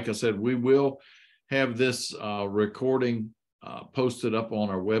 like I said, we will have this recording posted up on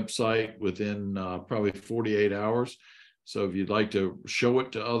our website within probably 48 hours. So if you'd like to show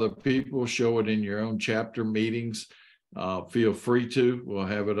it to other people, show it in your own chapter meetings, feel free to. We'll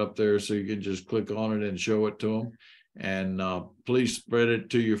have it up there so you can just click on it and show it to them. And please spread it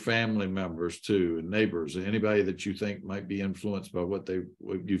to your family members too, and neighbors, and anybody that you think might be influenced by what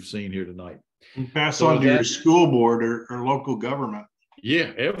you've seen here tonight. And pass on to your school board or local government.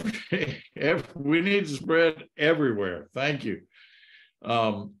 Yeah, we need to spread everywhere. Thank you.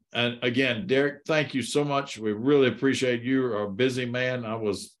 And again, Derek, thank you so much. We really appreciate you. You're a busy man. I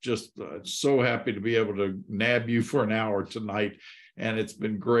was just so happy to be able to nab you for an hour tonight, and it's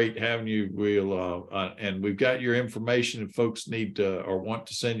been great having you. And we've got your information. If folks need to or want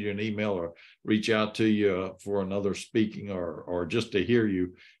to send you an email or reach out to you for another speaking or just to hear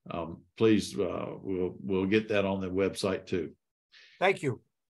you, please, we'll get that on the website too. Thank you.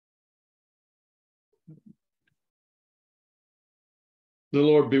 The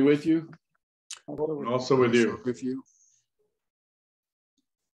Lord be with you. Also with you.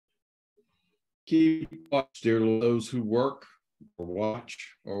 Keep watch, dear Lord, those who work or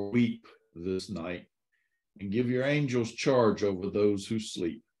watch or weep this night, and give your angels charge over those who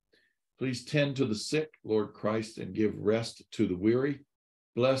sleep. Please tend to the sick, Lord Christ, and give rest to the weary.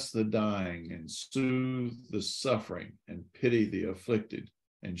 Bless the dying and soothe the suffering and pity the afflicted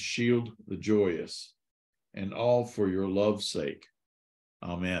and shield the joyous, and all for your love's sake.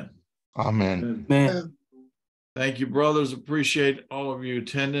 Amen. Amen. Man. Thank you, brothers. Appreciate all of you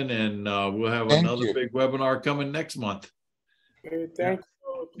attending, and we'll have another big webinar coming next month. Okay, thank you.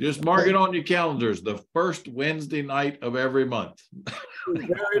 Just mark it on your calendars, the first Wednesday night of every month.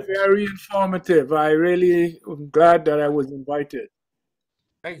 Very, very informative. I really am glad that I was invited.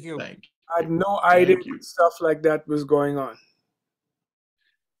 Thank you. Thank you. I had no idea stuff like that was going on.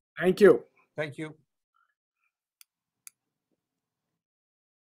 Thank you. Thank you.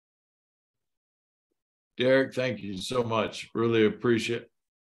 Derek, thank you so much. Really appreciate it.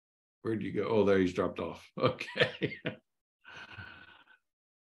 Where'd you go? Oh, there he's dropped off. Okay.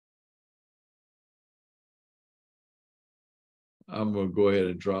 I'm going to go ahead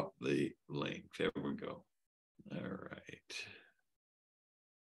and drop the link. There we go. All right.